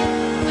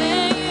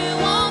 where you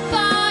won't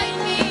find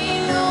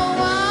me, no,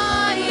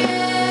 I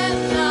am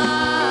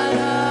not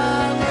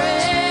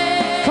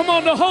afraid. Come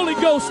on, the Holy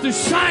Ghost is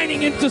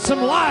shining into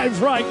some lives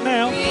right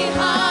now.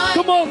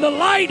 Come on, the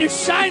light is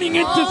shining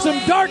into some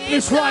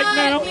darkness right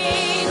now.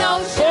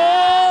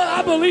 Oh,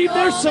 I believe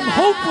there's some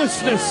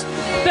hopelessness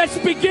that's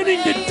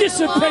beginning to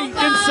dissipate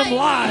in some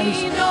lives.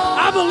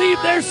 I believe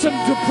there's some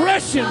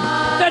depression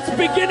that's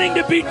beginning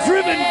to be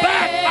driven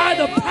back by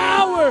the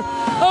power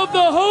of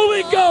the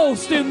Holy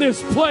Ghost in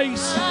this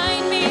place.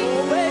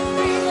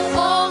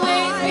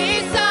 Always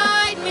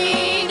beside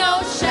me,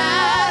 no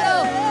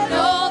shadow,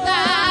 no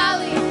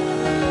valley,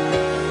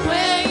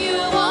 where you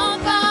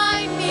won't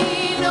find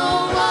me,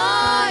 no,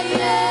 I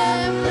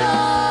am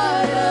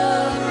not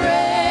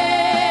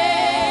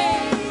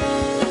afraid.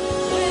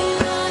 When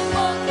I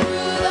walk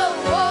through the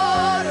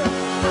water,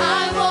 I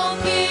won't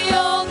be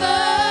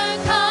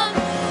overcome.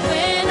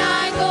 When I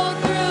go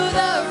through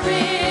the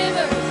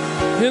river,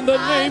 In the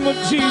name of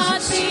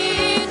Jesus.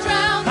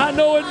 I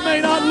know it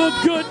may not look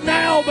good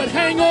now, but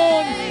hang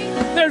on.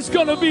 There's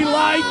going to be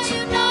light.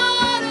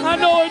 I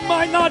know it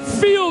might not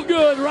feel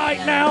good right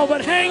now,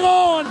 but hang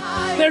on.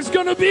 There's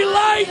going to be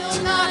light.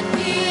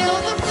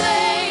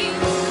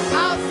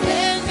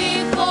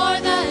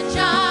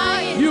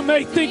 You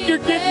may think you're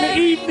getting the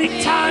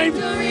evening time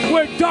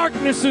where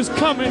darkness is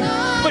coming,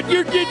 but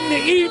you're getting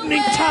the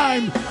evening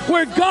time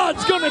where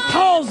God's going to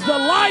cause the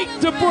light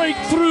to break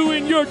through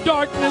in your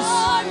darkness.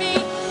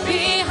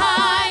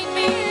 Behind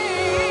me,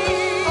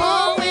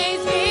 always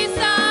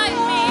beside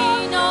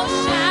me, no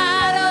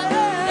shadow,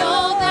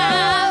 no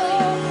valley,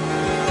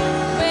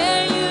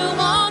 where you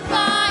won't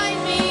find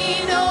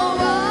me, no,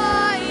 I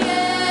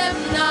am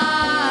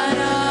not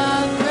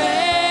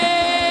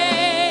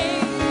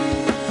afraid.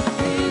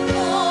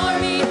 Before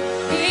me,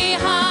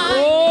 behind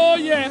Oh,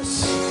 yes.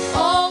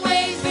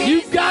 always beside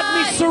You've got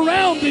me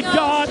surrounded, no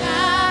God.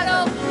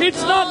 shadow,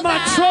 It's not my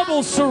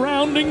trouble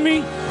surrounding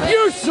me.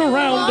 You're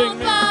surrounding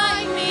me.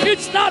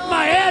 It's not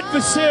my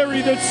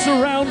adversary that's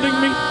surrounding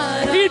me.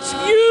 It's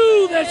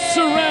you that's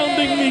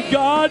surrounding me,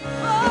 God.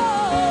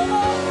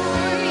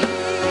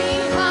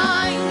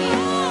 Behind me,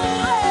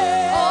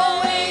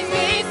 always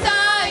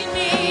beside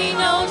me,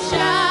 no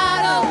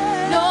shadow,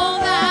 no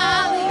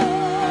valley,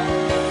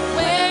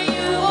 where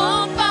you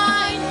won't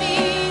find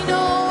me,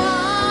 no, I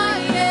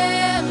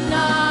am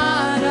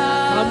not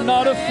afraid. I'm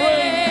not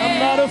afraid. I'm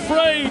not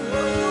afraid.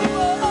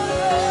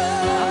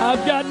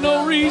 I've got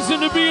no reason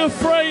to be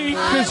afraid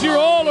because you're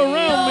all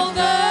around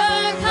me.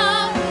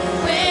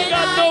 I've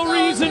got no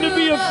reason to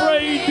be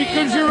afraid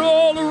because you're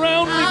all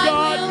around me,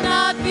 God.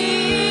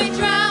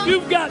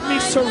 You've got me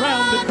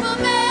surrounded.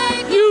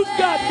 You've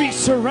got me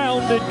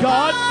surrounded,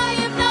 God.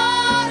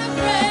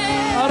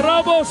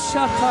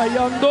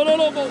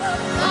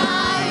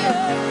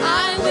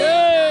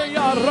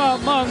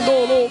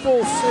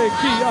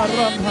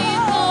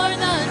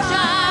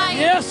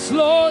 Yes,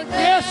 Lord.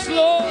 Yes,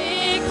 Lord.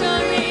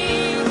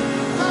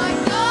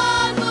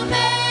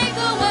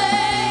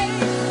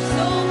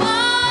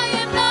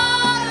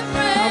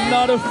 I'm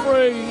not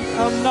afraid.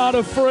 I'm not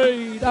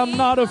afraid. I'm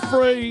not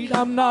afraid.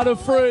 I'm not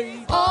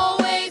afraid.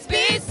 Always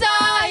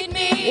beside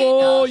me. Oh,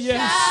 no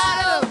yes.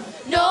 shadow,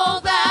 no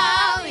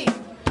valley.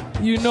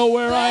 You know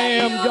where I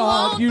am,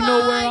 God. You know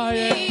where I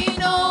am.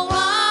 No,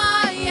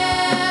 I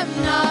am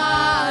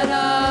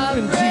not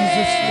In Jesus'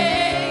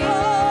 name.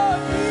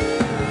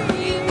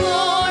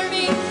 Before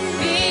me,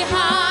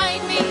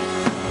 behind me,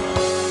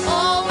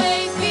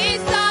 always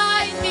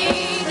beside me.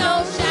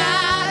 No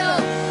shadow,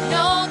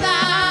 no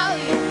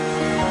valley,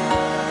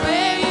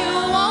 where you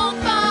won't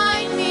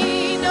find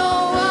me. No,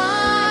 I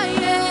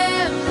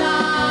am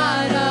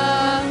not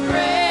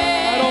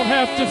afraid. I don't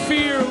have to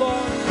fear, Lord.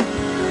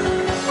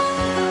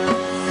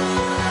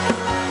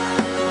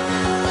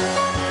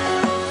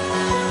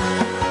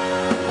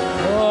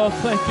 Oh,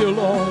 thank you,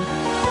 Lord.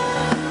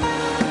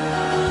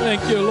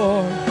 Thank you,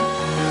 Lord.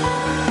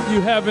 You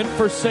haven't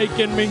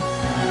forsaken me.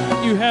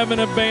 You haven't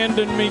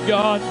abandoned me,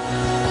 God.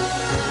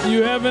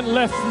 You haven't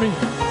left me.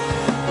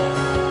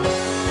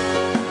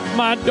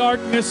 My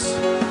darkness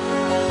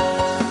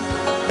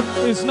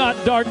is not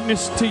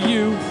darkness to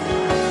you.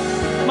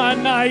 My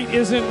night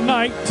isn't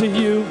night to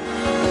you.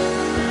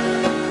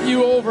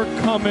 You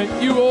overcome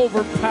it. You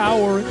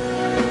overpower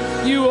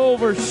it. You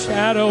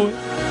overshadow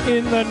it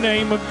in the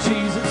name of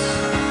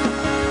Jesus.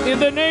 In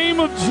the name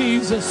of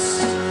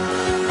Jesus.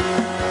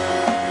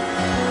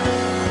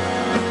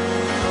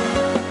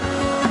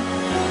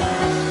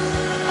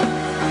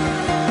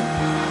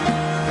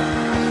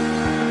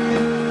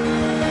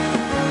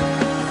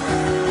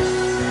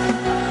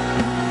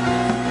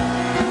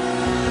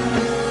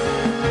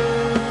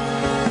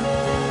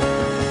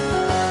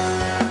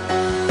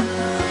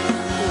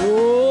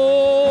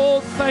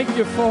 Thank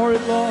you for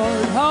it,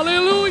 Lord.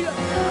 Hallelujah.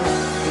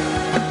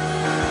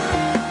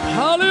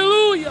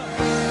 Hallelujah.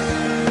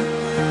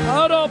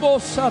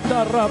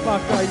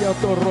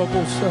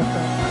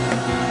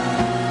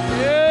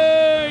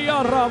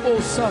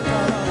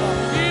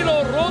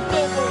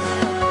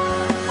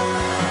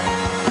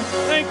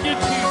 Thank you,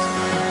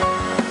 Jesus.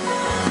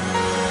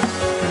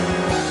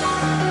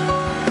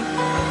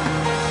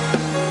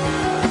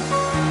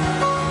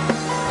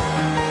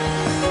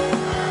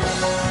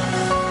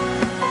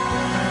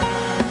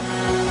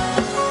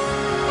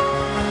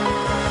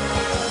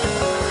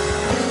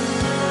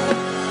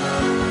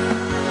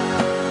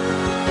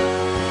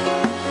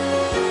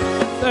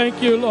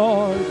 Thank you,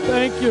 Lord.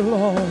 Thank you,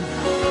 Lord.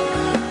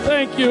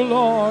 Thank you,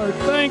 Lord.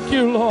 Thank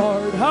you,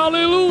 Lord.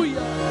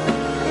 Hallelujah.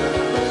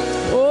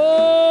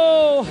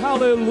 Oh,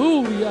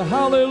 hallelujah.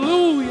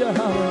 Hallelujah.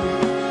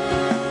 Hallelujah.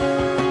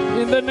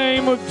 In the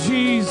name of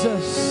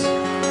Jesus.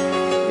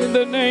 In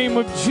the name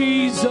of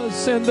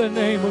Jesus. In the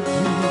name of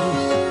Jesus.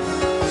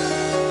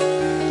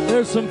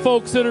 There's some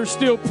folks that are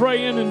still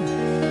praying,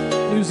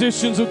 and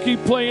musicians will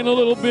keep playing a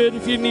little bit.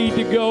 If you need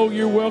to go,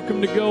 you're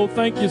welcome to go.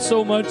 Thank you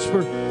so much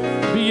for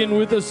being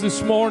with us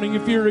this morning.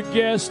 If you're a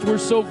guest, we're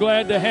so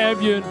glad to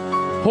have you and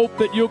hope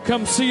that you'll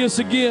come see us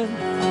again.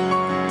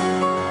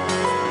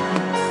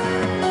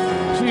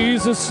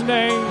 Jesus'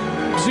 name,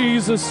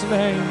 Jesus'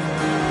 name,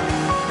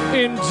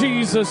 in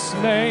Jesus'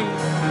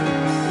 name.